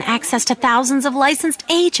 24/7 access to thousands of licensed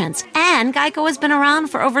agents. And Geico has been around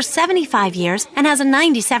for over 75 years and has a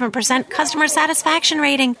 97% customer satisfaction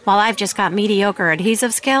rating. While I've just got mediocre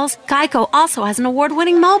adhesive skills, Geico also has an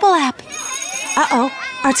award-winning mobile app. Uh-oh,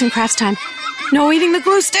 arts and crafts time. No eating the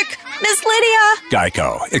glue stick. Miss Lydia!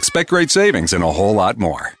 Geico. Expect great savings and a whole lot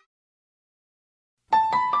more.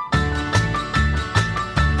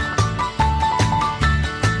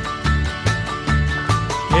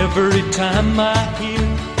 Every time I hear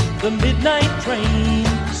the midnight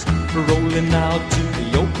trains rolling out to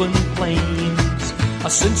the open plains, A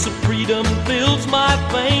sense of freedom fills my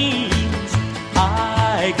veins.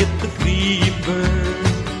 I get the fever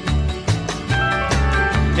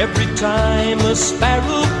every time a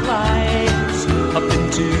sparrow flies up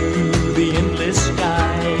into the endless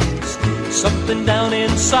skies. Something down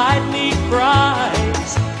inside me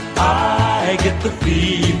cries, I get the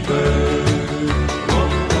fever.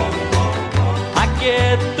 I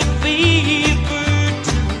get the fever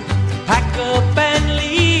to pack up and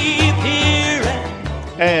leave here.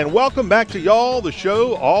 And welcome back to Y'all, the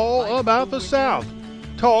show all about the South.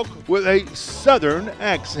 Talk with a Southern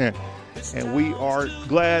accent. And we are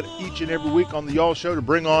glad each and every week on the Y'all Show to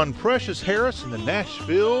bring on Precious Harris and the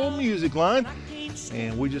Nashville Music Line.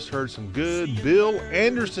 And we just heard some good Bill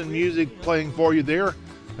Anderson music playing for you there,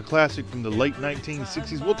 a classic from the late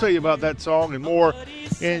 1960s. We'll tell you about that song and more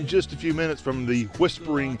in just a few minutes from the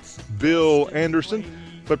whispering Bill Anderson.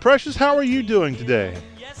 But Precious, how are you doing today?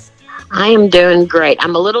 I am doing great.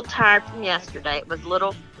 I'm a little tired from yesterday.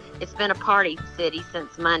 It's been a party city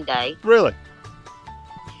since Monday. Really?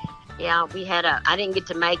 Yeah, I didn't get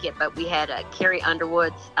to make it, but we had a Carrie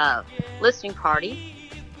Underwood's listening party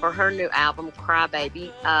for her new album, Cry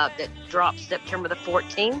Baby, that drops September the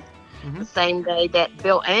 14th, the same day that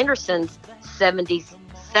Bill Anderson's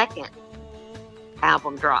 72nd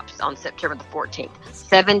album drops on September the 14th.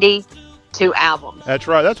 72 albums. That's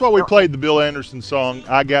right. That's why we played the Bill Anderson song,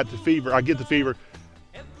 I Get the Fever.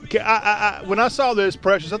 When I saw this,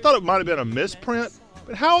 Precious, I thought it might have been a misprint,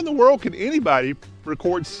 but how in the world can anybody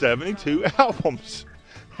record 72 albums?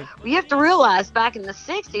 Well, you have to realize back in the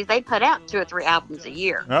 60s, they put out 2 or 3 albums a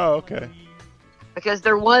year. Oh, okay. Because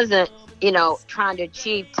there wasn't, trying to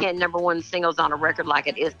achieve 10 number one singles on a record like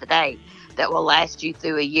it is today that will last you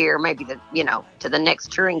through a year, maybe to the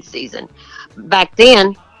next touring season. Back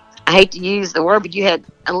then, I hate to use the word, but you had,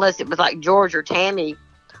 unless it was like George or Tammy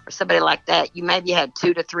or somebody like that, you maybe had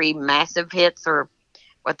 2 to 3 massive hits, or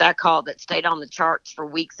what they call that stayed on the charts for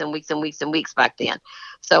weeks and weeks and weeks and weeks back then.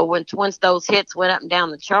 So once those hits went up and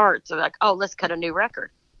down the charts, they're like, oh, let's cut a new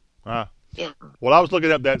record. Yeah. Well, I was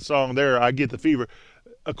looking up that song there, I Get the Fever.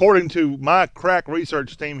 According to my crack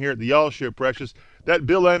research team here at the Y'all Show, Precious, that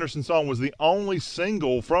Bill Anderson song was the only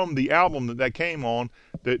single from the album that came on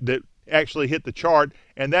that actually hit the chart,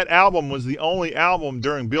 and that album was the only album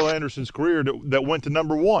during Bill Anderson's career that went to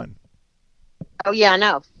number 1. Oh, yeah, I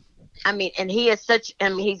know. I mean, and he is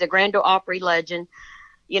he's a Grand Ole Opry legend.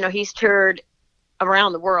 He's toured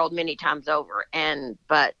around the world many times over.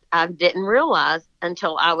 But I didn't realize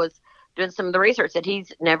until I was doing some of the research that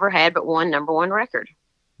he's never had but one number 1 record.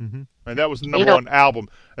 Mm-hmm. And that was the number 1 album.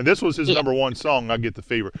 And this was his number 1 song, I Get the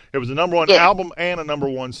Fever. It was a number 1 album and a number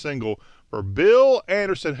 1 single for Bill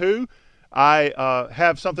Anderson, who I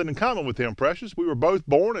have something in common with him, Precious. We were both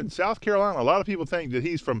born in South Carolina. A lot of people think that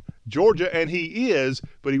he's from Georgia, and he is,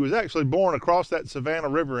 but he was actually born across that Savannah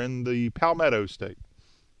River in the Palmetto State.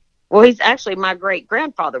 Well, he's actually, my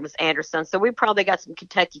great-grandfather was Anderson, so we probably got some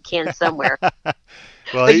Kentucky kin somewhere. But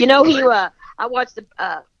I watched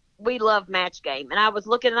We Love Match Game, and I was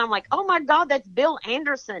looking, and I'm like, oh, my God, that's Bill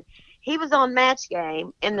Anderson. He was on Match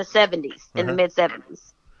Game in the 70s, in the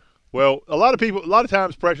mid-70s. Well, a lot of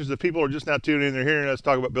times, Precious, if people are just now tuning in, they're hearing us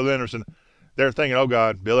talk about Bill Anderson, they're thinking, oh,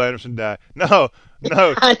 God, Bill Anderson died. No.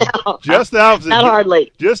 I know. Just the opposite. Not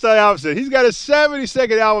hardly. Just the opposite. He's got his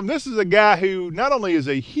 72nd album. This is a guy who not only is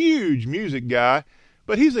a huge music guy,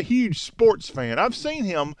 but he's a huge sports fan. I've seen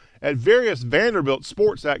him at various Vanderbilt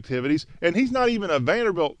sports activities, and he's not even a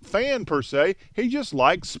Vanderbilt fan per se. He just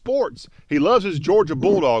likes sports. He loves his Georgia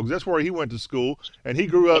Bulldogs. That's where he went to school, and he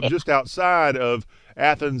grew up just outside of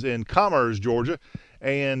Athens in Commerce, Georgia.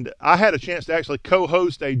 And I had a chance to actually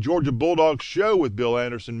co-host a Georgia Bulldogs show with Bill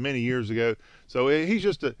Anderson many years ago. So he's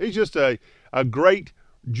just a great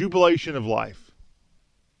jubilation of life.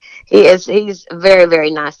 He is. He's a very, very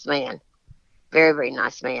nice man. Very, very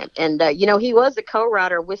nice man. And, he was a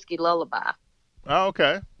co-writer of Whiskey Lullaby. Oh,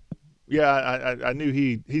 okay. Yeah, I knew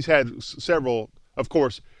he's had several. Of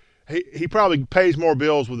course, he probably pays more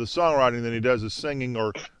bills with his songwriting than he does his singing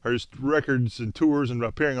or his records and tours and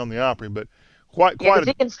appearing on the Opry. But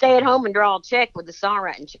he can stay at home and draw a check with the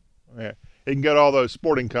songwriting. Yeah, he can get all those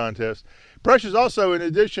sporting contests. Precious, also, in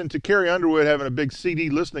addition to Carrie Underwood having a big CD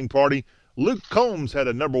listening party, Luke Combs had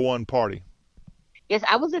a number 1 party. Yes,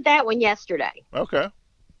 I was at that one yesterday. Okay.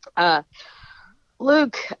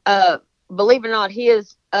 Luke, believe it or not,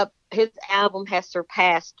 his album has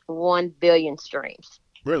surpassed 1 billion streams.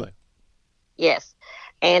 Really? Yes.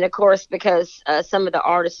 And, of course, because some of the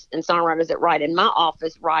artists and songwriters that write in my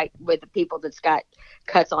office write with the people that's got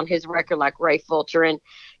cuts on his record, like Ray Fulcher. And,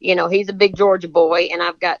 he's a big Georgia boy, and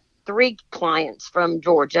I've got 3 clients from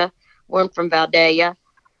Georgia, one from Vidalia,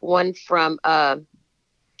 one from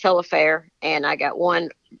Telefair, and I got one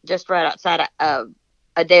just right outside of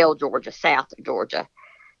Adele, Georgia, south of Georgia.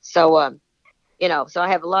 So, so I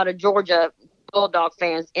have a lot of Georgia Bulldog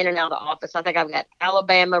fans in and out of the office. I think I've got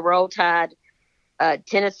Alabama, Roll Tide,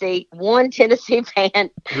 Tennessee, one Tennessee fan.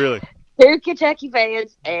 Really? 2 Kentucky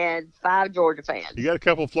fans and 5 Georgia fans. You got a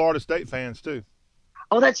couple of Florida State fans, too.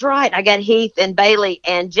 Oh, that's right. I got Heath and Bailey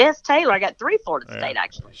and Jess Taylor. I got 3 Florida State,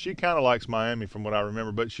 actually. She kind of likes Miami from what I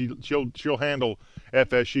remember, but she'll handle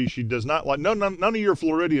FSU. She does not like – none of your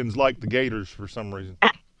Floridians like the Gators for some reason.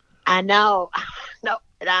 I know. No,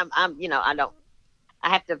 I'm I don't – I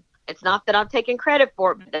have to – it's not that I'm taking credit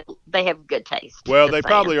for it, but they have good taste. Well, they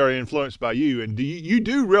probably are influenced by you. And you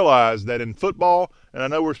do realize that in football, and I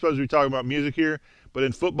know we're supposed to be talking about music here, but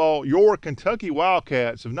in football, your Kentucky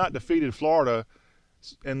Wildcats have not defeated Florida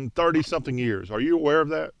in 30-something years. Are you aware of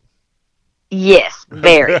that? Yes,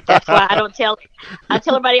 very. That's why I tell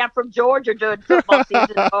everybody I'm from Georgia during football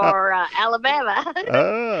season or Alabama. Okay.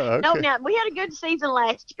 No, now we had a good season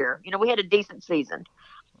last year. We had a decent season,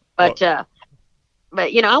 but I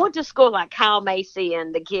went to school like Kyle Macy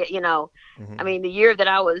and the kid. I mean, the year that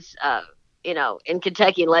I was, in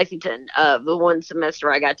Kentucky and Lexington, the one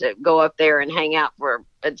semester I got to go up there and hang out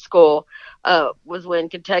at school was when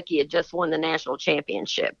Kentucky had just won the national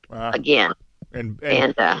championship again. And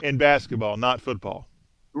in basketball, not football.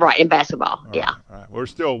 Right, in basketball, yeah. All right. We're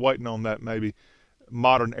still waiting on that maybe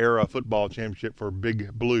modern era football championship for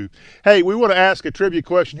Big Blue. Hey, we want to ask a trivia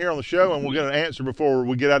question here on the show, and we'll get an answer before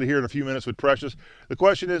we get out of here in a few minutes with Precious. The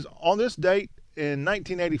question is, on this date in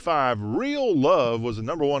 1985, Real Love was the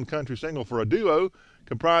number 1 country single for a duo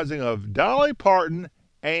comprising of Dolly Parton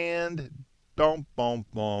and Dum Bum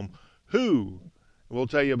Bum. Who? We'll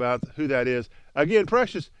tell you about who that is. Again,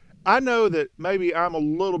 Precious, I know that maybe I'm a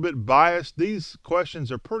little bit biased. These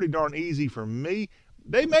questions are pretty darn easy for me.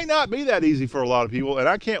 They may not be that easy for a lot of people, and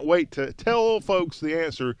I can't wait to tell folks the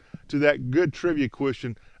answer to that good trivia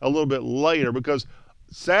question a little bit later because,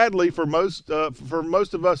 sadly, for most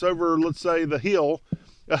of us over, let's say, the hill,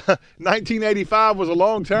 1985 was a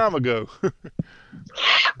long time ago.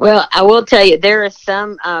 Well, I will tell you, there is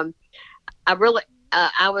some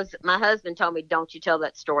my husband told me, don't you tell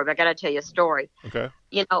that story, but I got to tell you a story. Okay.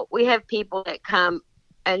 We have people that come,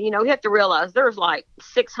 and, you have to realize there's like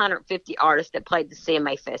 650 artists that played the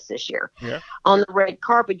CMA Fest this year. Yeah. On the red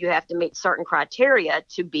carpet, you have to meet certain criteria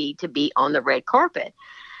to be on the red carpet.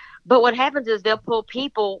 But what happens is they'll pull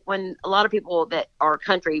people when a lot of people that are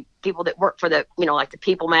country people that work for the, like the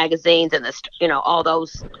People magazines and all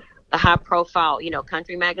those, the high profile,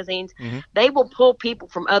 country magazines, they will pull people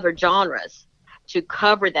from other genres to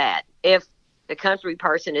cover that if the country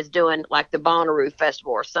person is doing like the Bonnaroo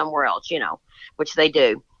Festival or somewhere else, which they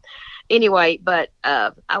do. Anyway, but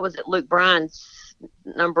I was at Luke Bryan's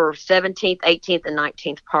number 17th, 18th, and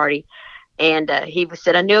 19th party, and he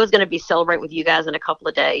said, I knew I was going to be celebrating with you guys in a couple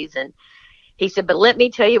of days, and he said, but let me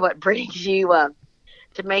tell you what brings you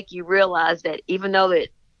to make you realize that even though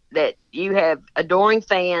that you have adoring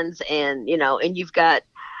fans and, and you've got,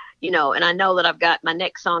 and I know that I've got my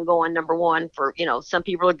next song going number 1 for, some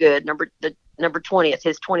people are good. Number 20th,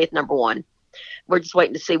 his 20th number 1. We're just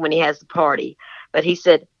waiting to see when he has the party. But he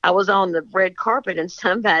said, I was on the red carpet and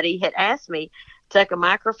somebody had asked me to take a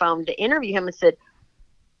microphone to interview him and said,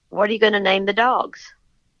 what are you going to name the dogs?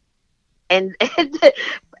 And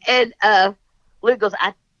Luke goes,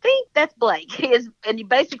 I think that's Blake. And he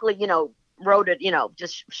basically, wrote it,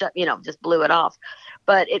 just blew it off.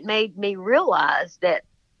 But it made me realize that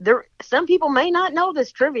some people may not know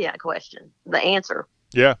this trivia question, the answer.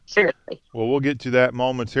 Yeah. Seriously. Well, we'll get to that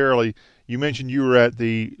momentarily. You mentioned you were at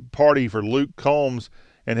the party for Luke Combs,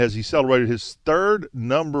 and as he celebrated his 3rd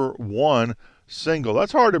number 1 single.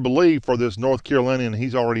 That's hard to believe for this North Carolinian.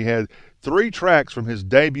 He's already had 3 tracks from his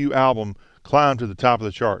debut album climb to the top of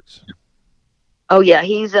the charts. Oh, yeah.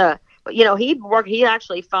 He's he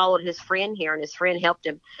actually followed his friend here, and his friend helped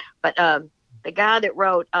him. But the guy that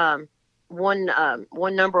wrote one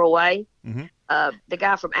number away, the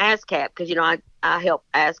guy from ASCAP, because I help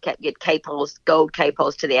ASCAP get gold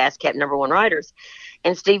K-Post to the ASCAP number 1 writers,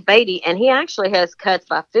 and Steve Beatty, and he actually has cuts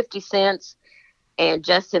by 50 Cent and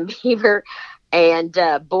Justin Bieber and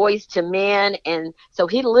Boys to Men, and so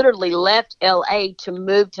he literally left L.A. to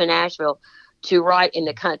move to Nashville to write in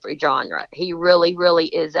the country genre. He really, really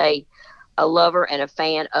is a lover and a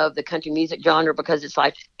fan of the country music genre because it's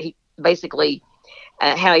like he basically.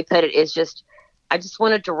 How he put it is just, I just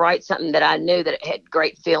wanted to write something that I knew that it had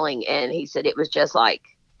great feeling. And he said, it was just like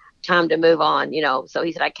time to move on, So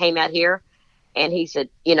he said, I came out here and he said,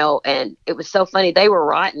 and it was so funny. They were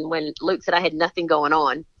writing when Luke said I had nothing going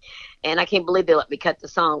on. And I can't believe they let me cut the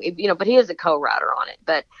song, but he is a co-writer on it.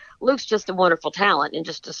 But Luke's just a wonderful talent and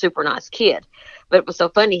just a super nice kid. But it was so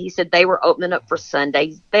funny. He said they were opening up for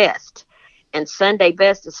Sunday's Best. And Sunday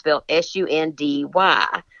Best is spelled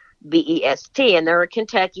SUNDYBEST. And they're a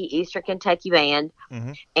Eastern Kentucky band.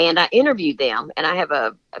 Mm-hmm. And I interviewed them. And I have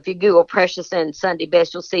if you Google Precious and Sunday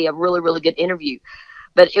Best, you'll see a really, really good interview.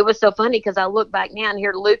 But it was so funny because I look back now and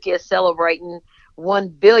here Luke is celebrating 1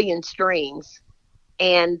 billion streams.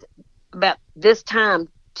 And about this time,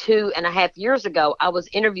 2.5 years ago, I was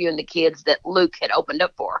interviewing the kids that Luke had opened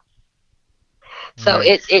up for. So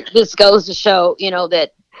it just goes to show,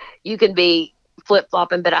 that you can be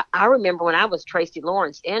flip-flopping. But I remember when I was Tracy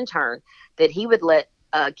Lawrence intern that he would let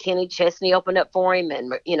Kenny Chesney open up for him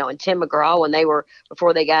and, and Tim McGraw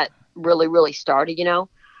before they got really, really started,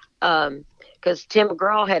 because Tim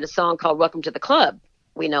McGraw had a song called Welcome to the Club,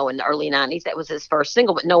 in the early 90s. That was his first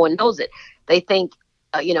single, but no one knows it. They think,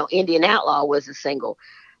 Indian Outlaw was a single.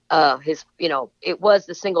 It was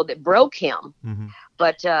the single that broke him. Mm-hmm.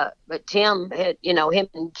 But Tim had, him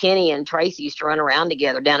and Kenny and Tracy used to run around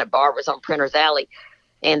together down at Barbara's on Printer's Alley,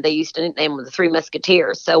 and they used to name them the Three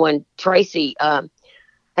Musketeers. So when Tracy had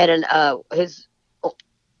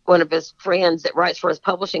one of his friends that writes for his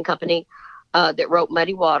publishing company that wrote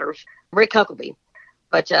Muddy Waters, Rick Huckabee,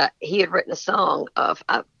 but he had written a song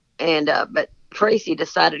but Tracy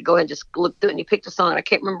decided to go ahead and just look through it, and he picked a song. I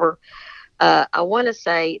can't remember. I want to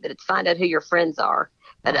say that it's Find Out Who Your Friends Are.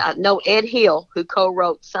 But I know Ed Hill, who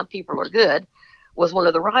co-wrote Some People Are Good, was one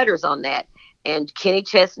of the writers on that. And Kenny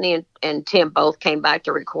Chesney and Tim both came back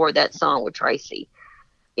to record that song with Tracy.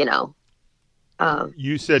 You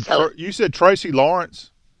said Tracy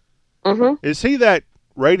Lawrence? Mm-hmm. Is he that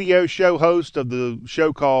radio show host of the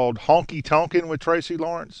show called Honky Tonkin' with Tracy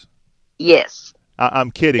Lawrence? Yes.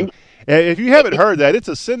 I'm kidding. If you haven't heard that, it's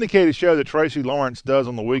a syndicated show that Tracy Lawrence does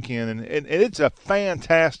on the weekend, and it's a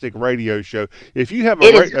fantastic radio show. If you have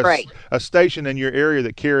a station in your area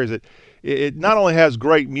that carries it, it not only has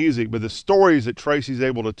great music, but the stories that Tracy's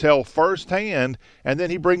able to tell firsthand, and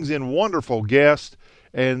then he brings in wonderful guests,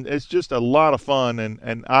 and it's just a lot of fun,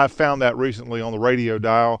 and I found that recently on the radio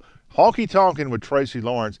dial. Honky Tonkin' with Tracy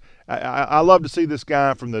Lawrence. I love to see this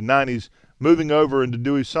guy from the 90s moving over and to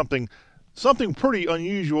do something pretty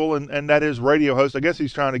unusual, and that is radio host. I guess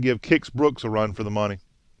he's trying to give Kix Brooks a run for the money.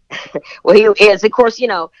 Well, he is. Of course,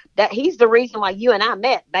 that he's the reason why you and I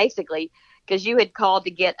met, basically, because you had called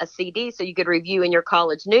to get a CD so you could review in your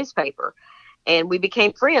college newspaper, and we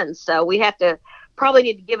became friends. So we probably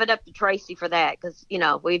need to give it up to Tracy for that, because,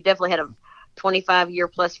 we've definitely had a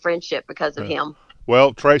 25-year-plus friendship because of him.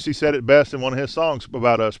 Well, Tracy said it best in one of his songs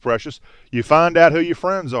about us, Precious. You find out who your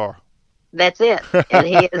friends are. That's it. And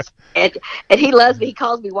he is, and he loves me. He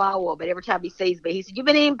calls me Wild Woman every time he sees me. He said, "You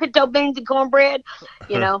been eating pinto beans and cornbread?"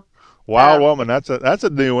 Wild Woman. That's a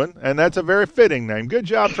new one, and that's a very fitting name. Good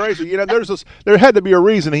job, Tracy. There had to be a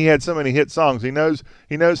reason he had so many hit songs. He knows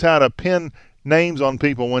how to pin names on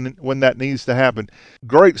people when that needs to happen.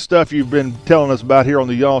 Great stuff you've been telling us about here on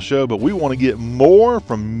the Y'all Show, but we want to get more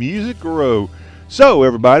from Music Row. So,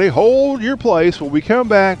 everybody, hold your place. When we come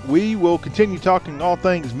back, we will continue talking all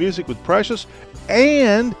things music with Precious,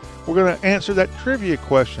 and we're going to answer that trivia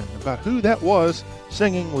question about who that was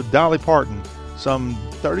singing with Dolly Parton some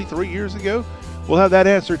 33 years ago. We'll have that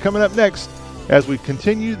answer coming up next as we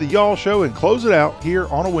continue the Y'all Show and close it out here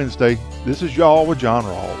on a Wednesday. This is Y'all with John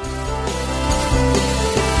Rawl.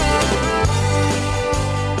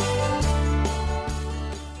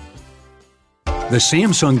 The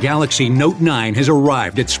Samsung Galaxy Note 9 has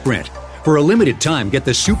arrived at Sprint. For a limited time, get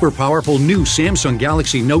the super powerful new Samsung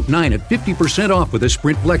Galaxy Note 9 at 50% off with a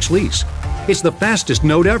Sprint Flex lease. It's the fastest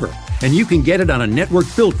Note ever, and you can get it on a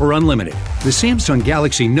network built for unlimited. The Samsung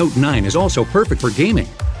Galaxy Note 9 is also perfect for gaming.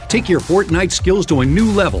 Take your Fortnite skills to a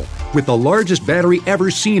new level with the largest battery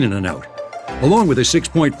ever seen in a Note. Along with a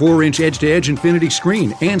 6.4-inch edge-to-edge infinity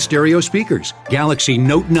screen and stereo speakers, Galaxy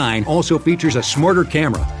Note 9 also features a smarter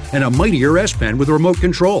camera and a mightier S Pen with remote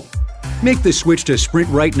control. Make the switch to Sprint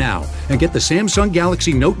right now and get the Samsung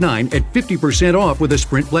Galaxy Note 9 at 50% off with a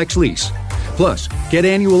Sprint Flex lease. Plus, get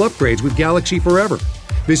annual upgrades with Galaxy Forever.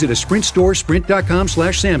 Visit a Sprint store,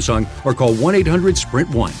 sprint.com/Samsung, or call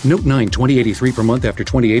 1-800-SPRINT1. Note 9, $20.83 per month after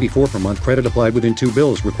 $20.84 per month. Credit applied within 2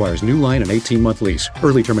 bills. Requires new line and 18-month lease.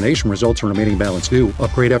 Early termination results in remaining balance due.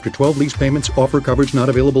 Upgrade after 12 lease payments. Offer coverage not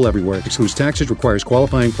available everywhere. Excludes taxes. Requires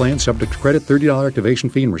qualifying plan. Subject to credit. $30 activation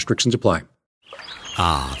fee and restrictions apply.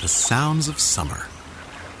 Ah, the sounds of summer.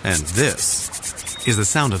 And this is the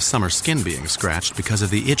sound of summer skin being scratched because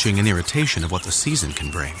of the itching and irritation of what the season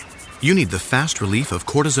can bring. You need the fast relief of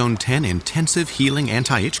Cortisone 10 Intensive Healing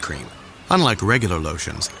Anti-Itch Cream. Unlike regular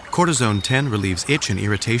lotions, Cortisone 10 relieves itch and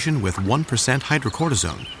irritation with 1%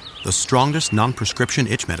 hydrocortisone, the strongest non-prescription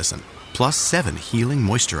itch medicine, plus 7 healing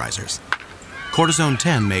moisturizers. Cortisone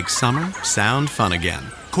 10 makes summer sound fun again.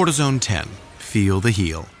 Cortisone 10. Feel the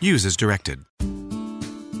heal. Use as directed.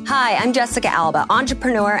 Hi, I'm Jessica Alba,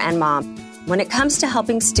 entrepreneur and mom. When it comes to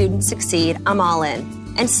helping students succeed, I'm all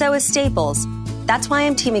in. And so is Staples. That's why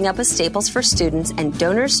I'm teaming up with Staples for Students and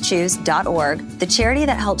DonorsChoose.org, the charity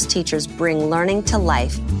that helps teachers bring learning to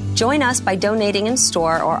life. Join us by donating in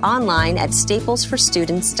store or online at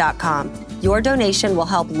staplesforstudents.com. Your donation will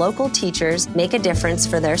help local teachers make a difference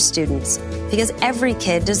for their students, because every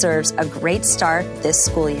kid deserves a great start this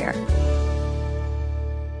school year.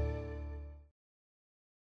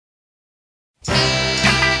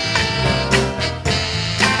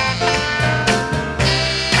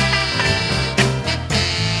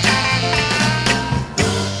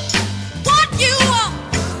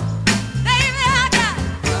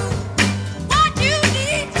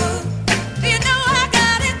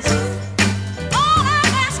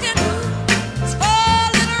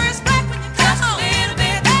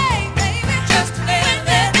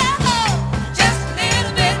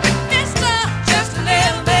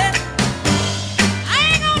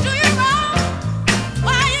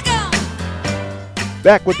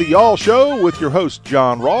 Back with the Y'all Show with your host,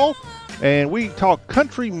 John Rawl, and we talk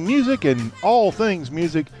country music and all things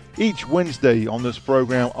music each Wednesday on this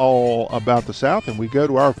program, all about the South. And we go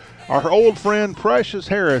to our old friend Precious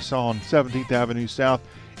Harris on 17th Avenue South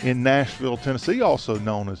in Nashville, Tennessee, also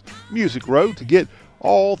known as Music Road, to get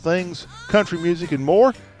all things country music and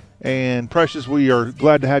more. And Precious, we are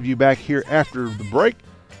glad to have you back here after the break.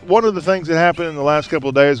 One of the things that happened in the last couple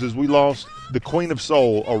of days is we lost the Queen of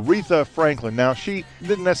Soul, Aretha Franklin. Now, she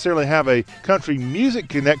didn't necessarily have a country music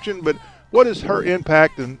connection, but what is her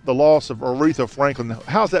impact in the loss of Aretha Franklin?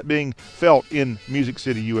 How's that being felt in Music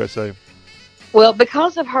City, USA? Well,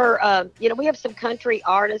 because of her, we have some country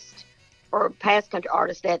artists or past country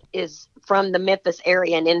artists that is from the Memphis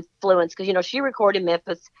area and influence, because, she recorded in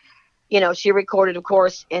Memphis. She recorded, of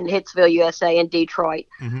course, in Hitsville, USA, and Detroit.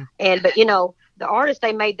 Mm-hmm. But, the artists,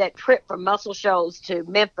 they made that trip from Muscle Shoals to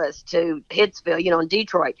Memphis to Hitsville, in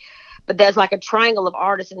Detroit. But there's like a triangle of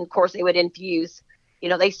artists, and of course they would infuse.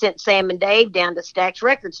 They sent Sam and Dave down to Stax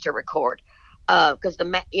Records to record, because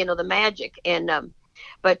the magic. And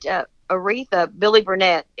but Aretha, Billy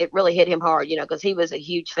Burnett, it really hit him hard, because he was a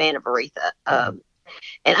huge fan of Aretha.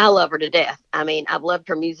 And I love her to death. I mean, I've loved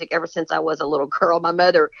her music ever since I was a little girl. My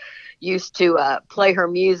mother used to play her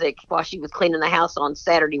music while she was cleaning the house on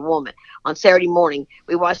Saturday morning.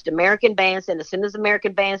 We watched American Bandstand. As soon as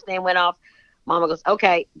American Bandstand went off, Mama goes,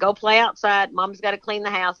 "Okay, go play outside. Mama's got to clean the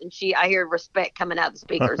house." And I hear respect coming out of the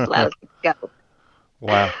speakers as loud as it go.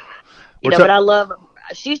 Wow. But I love her.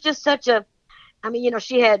 She's just such a,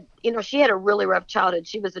 she had a really rough childhood.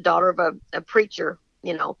 She was the daughter of a preacher,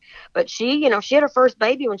 but she had her first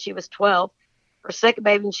baby when she was 12, her second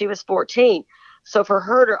baby when she was 14. So for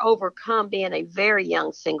her to overcome being a very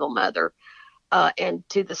young single mother, and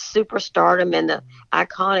to the superstardom and the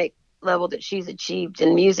iconic level that she's achieved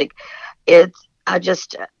in music, I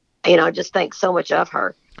just think so much of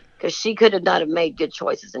her, because she could not have made good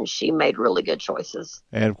choices, and she made really good choices.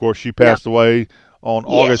 And of course, she passed away on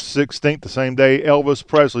August 16th, the same day Elvis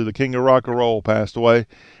Presley, the king of rock and roll, passed away.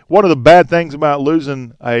 One of the bad things about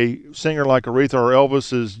losing a singer like Aretha or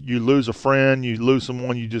Elvis is you lose a friend, you lose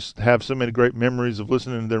someone you just have so many great memories of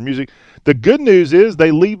listening to their music. The good news is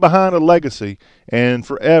they leave behind a legacy, and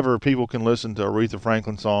forever people can listen to Aretha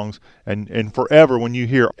Franklin songs, and forever when you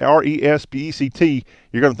hear R-E-S-P-E-C-T,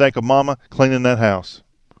 you're going to think of Mama cleaning that house.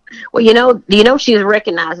 Well, she's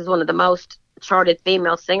recognized as one of the most charted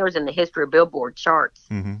female singers in the history of Billboard charts.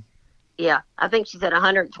 Mm-hmm. Yeah, I think she's had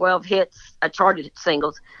 112 hits, charted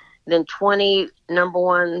singles, then 20 number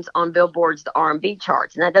ones on Billboard's the R&B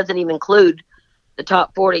charts, and that doesn't even include the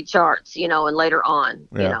top 40 charts, and later on,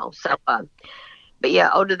 So, but yeah,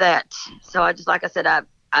 to that. So I just, like I said, I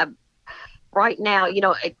right now,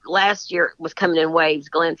 last year was coming in waves,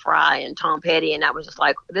 Glenn Fry and Tom Petty, and I was just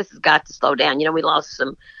like, this has got to slow down. We lost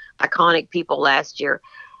some iconic people last year.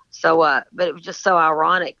 So, but it was just so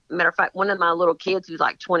ironic. Matter of fact, one of my little kids who's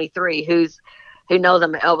like 23, who knows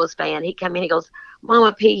I'm an Elvis fan, he came in, he goes,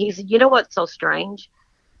 "Mama P," he said, "You know what's so strange?"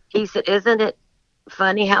 He said, "Isn't it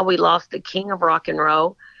funny how we lost the king of rock and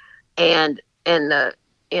roll and on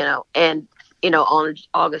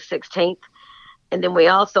August 16th, and then we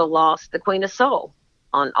also lost the Queen of Soul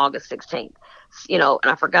on August 16th, and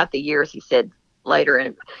I forgot the years," he said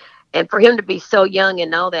later, and for him to be so young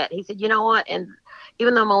and know that, he said, "You know what?" And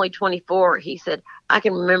even though I'm only 24, he said, "I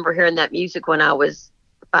can remember hearing that music when I was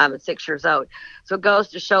 5 and 6 years old. So it goes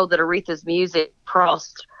to show that Aretha's music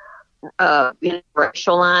crossed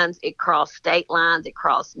racial lines, it crossed state lines, it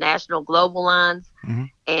crossed national, global lines. Mm-hmm.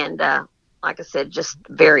 And like I said, just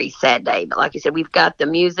very sad day. But like you said, we've got the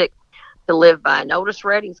music to live by. Otis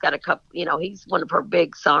Redding's got a couple, he's one of her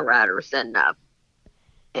big songwriters,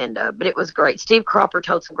 but it was great. Steve Cropper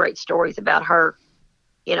told some great stories about her,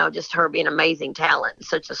 just her being amazing talent and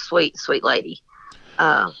such a sweet, sweet lady.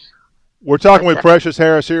 We're talking with Precious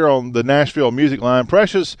Harris here on the Nashville Music Line.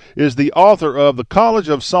 Precious is the author of The College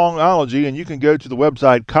of Songology, and you can go to the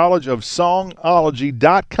website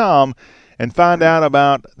collegeofsongology.com and find out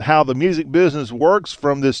about how the music business works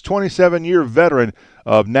from this 27-year veteran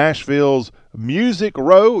of Nashville's Music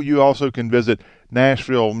Row. You also can visit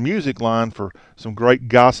Nashville Music Line for some great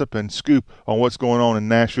gossip and scoop on what's going on in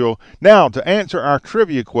Nashville. Now, to answer our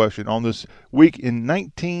trivia question on this week in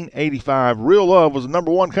 1985, Real Love was the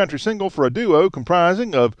number one country single for a duo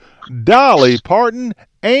comprising of Dolly Parton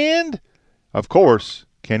and, of course,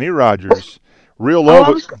 Kenny Rogers. Real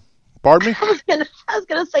Love pardon me? I was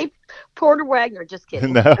gonna say Porter Wagner. Just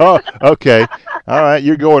kidding. No, okay. All right,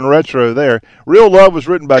 you're going retro there. Real Love was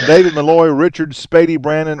written by David Malloy, Richard Spady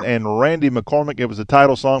Brannon, and Randy McCormick. It was a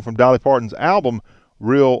title song from Dolly Parton's album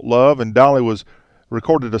Real Love, and Dolly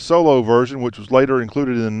recorded a solo version, which was later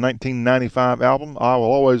included in the 1995 album I Will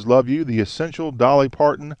Always Love You, the Essential Dolly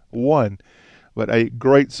Parton 1. But a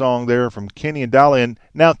great song there from Kenny and Dolly. And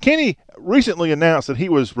now Kenny recently announced that he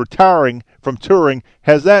was retiring from touring.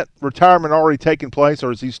 Has that retirement already taken place,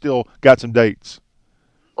 or has he still got some dates?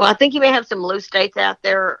 Well, I think he may have some loose dates out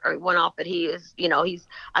there, or one off, but he is,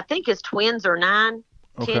 I think his twins are 10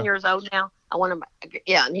 years old now. and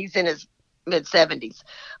he's in his mid-70s.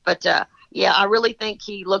 But, I really think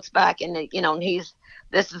he looks back and, the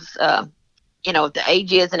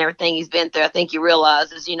age is and everything he's been through. I think he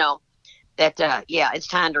realizes, that it's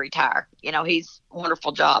time to retire. He's a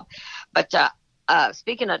wonderful job. But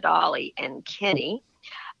speaking of Dolly and Kenny,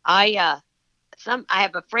 I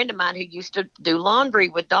have a friend of mine who used to do laundry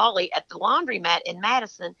with Dolly at the laundromat in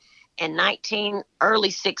Madison in early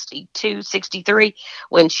 62, 63,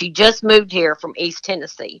 when she just moved here from East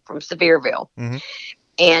Tennessee, from Sevierville. Mm-hmm.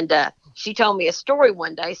 And she told me a story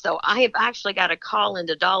one day. So I have actually got a call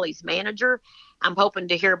into Dolly's manager. I'm hoping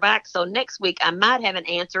to hear back. So next week I might have an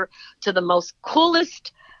answer to the most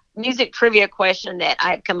coolest music trivia question that I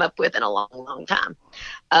have come up with in a long, long time.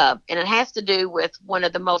 And it has to do with one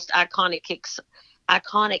of the most iconic hit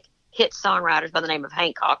songwriters by the name of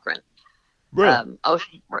Hank Cochran. Really?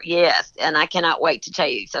 Yes. And I cannot wait to tell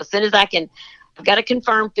you. So as soon as I've got to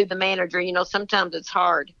confirm through the manager, sometimes it's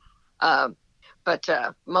hard. But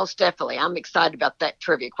most definitely, I'm excited about that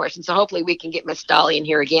trivia question. So hopefully we can get Miss Dolly in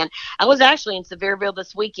here again. I was actually in Sevierville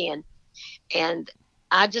this weekend, and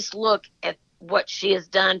I just look at what she has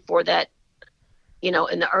done for that, in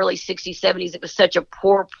the early 60s, 70s. It was such a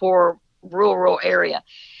poor rural area.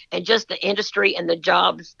 And just the industry and the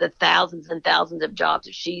jobs, the thousands and thousands of jobs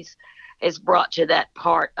that has brought to that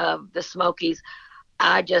part of the Smokies.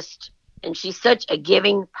 And she's such a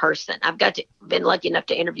giving person. I've been lucky enough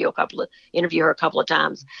to interview her a couple of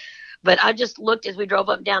times. But I just looked as we drove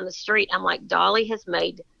up and down the street. I'm like, Dolly has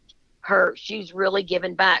she's really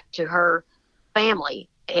given back to her family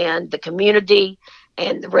and the community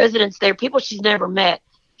and the residents there, people she's never met.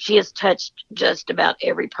 She has touched just about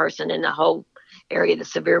every person in the whole area, the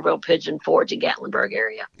Sevierville, Pigeon Forge, and Gatlinburg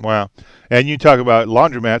area. Wow. And you talk about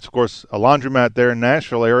laundromats. Of course, a laundromat there in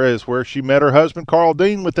Nashville area is where she met her husband, Carl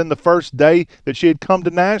Dean, within the first day that she had come to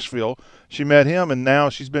Nashville. She met him, and now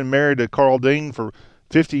she's been married to Carl Dean for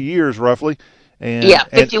 50 years, roughly. And,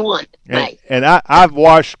 51. And I've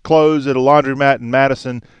washed clothes at a laundromat in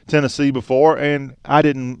Madison, Tennessee before, and I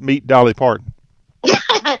didn't meet Dolly Parton.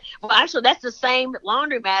 Well, actually, that's the same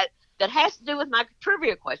laundromat that has to do with my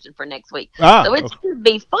trivia question for next week. So it's going to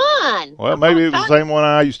be fun. Well, maybe it was the same one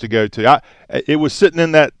I used to go to. It was sitting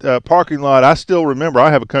in that parking lot. I still remember. I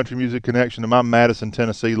have a country music connection to my Madison,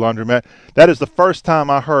 Tennessee laundromat. That is the first time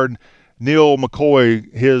I heard Neil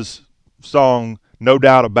McCoy, his song No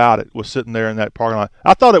Doubt About It, was sitting there in that parking lot.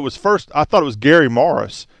 I thought it was Gary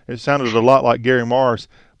Morris. It sounded a lot like Gary Morris,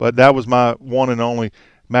 but that was my one and only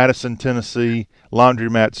Madison, Tennessee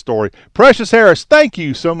laundromat story. Precious Harris, thank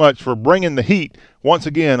you so much for bringing the heat once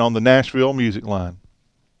again on the Nashville Music Line.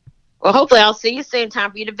 Well, hopefully I'll see you soon.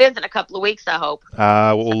 Time for you to visit in a couple of weeks, I hope.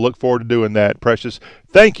 I will look forward to doing that, Precious.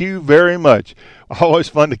 Thank you very much. Always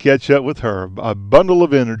fun to catch up with her. A bundle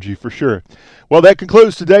of energy for sure. Well, that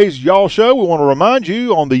concludes today's Y'all Show. We want to remind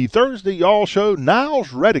you on the Thursday Y'all Show,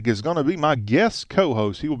 Niles Reddick is going to be my guest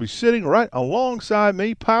co-host. He will be sitting right alongside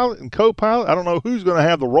me, pilot and co-pilot. I don't know who's going to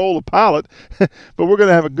have the role of pilot, but we're going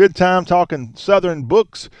to have a good time talking Southern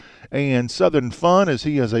books and Southern fun, as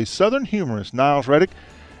he is a Southern humorist, Niles Reddick.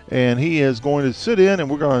 And he is going to sit in, and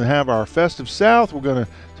we're going to have our Festive South. We're going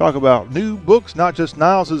to talk about new books, not just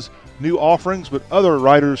Niles's new offerings, but other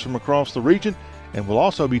writers from across the region. And we'll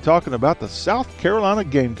also be talking about the South Carolina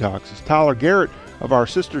Gamecocks. As Tyler Garrett of our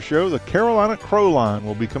sister show, the Carolina Crowline,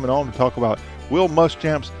 will be coming on to talk about Will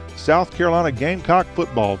Muschamp's South Carolina Gamecock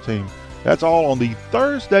football team. That's all on the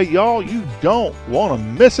Thursday, y'all. You don't want to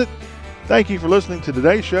miss it. Thank you for listening to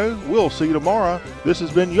today's show. We'll see you tomorrow. This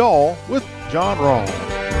has been Y'all with John Rawl.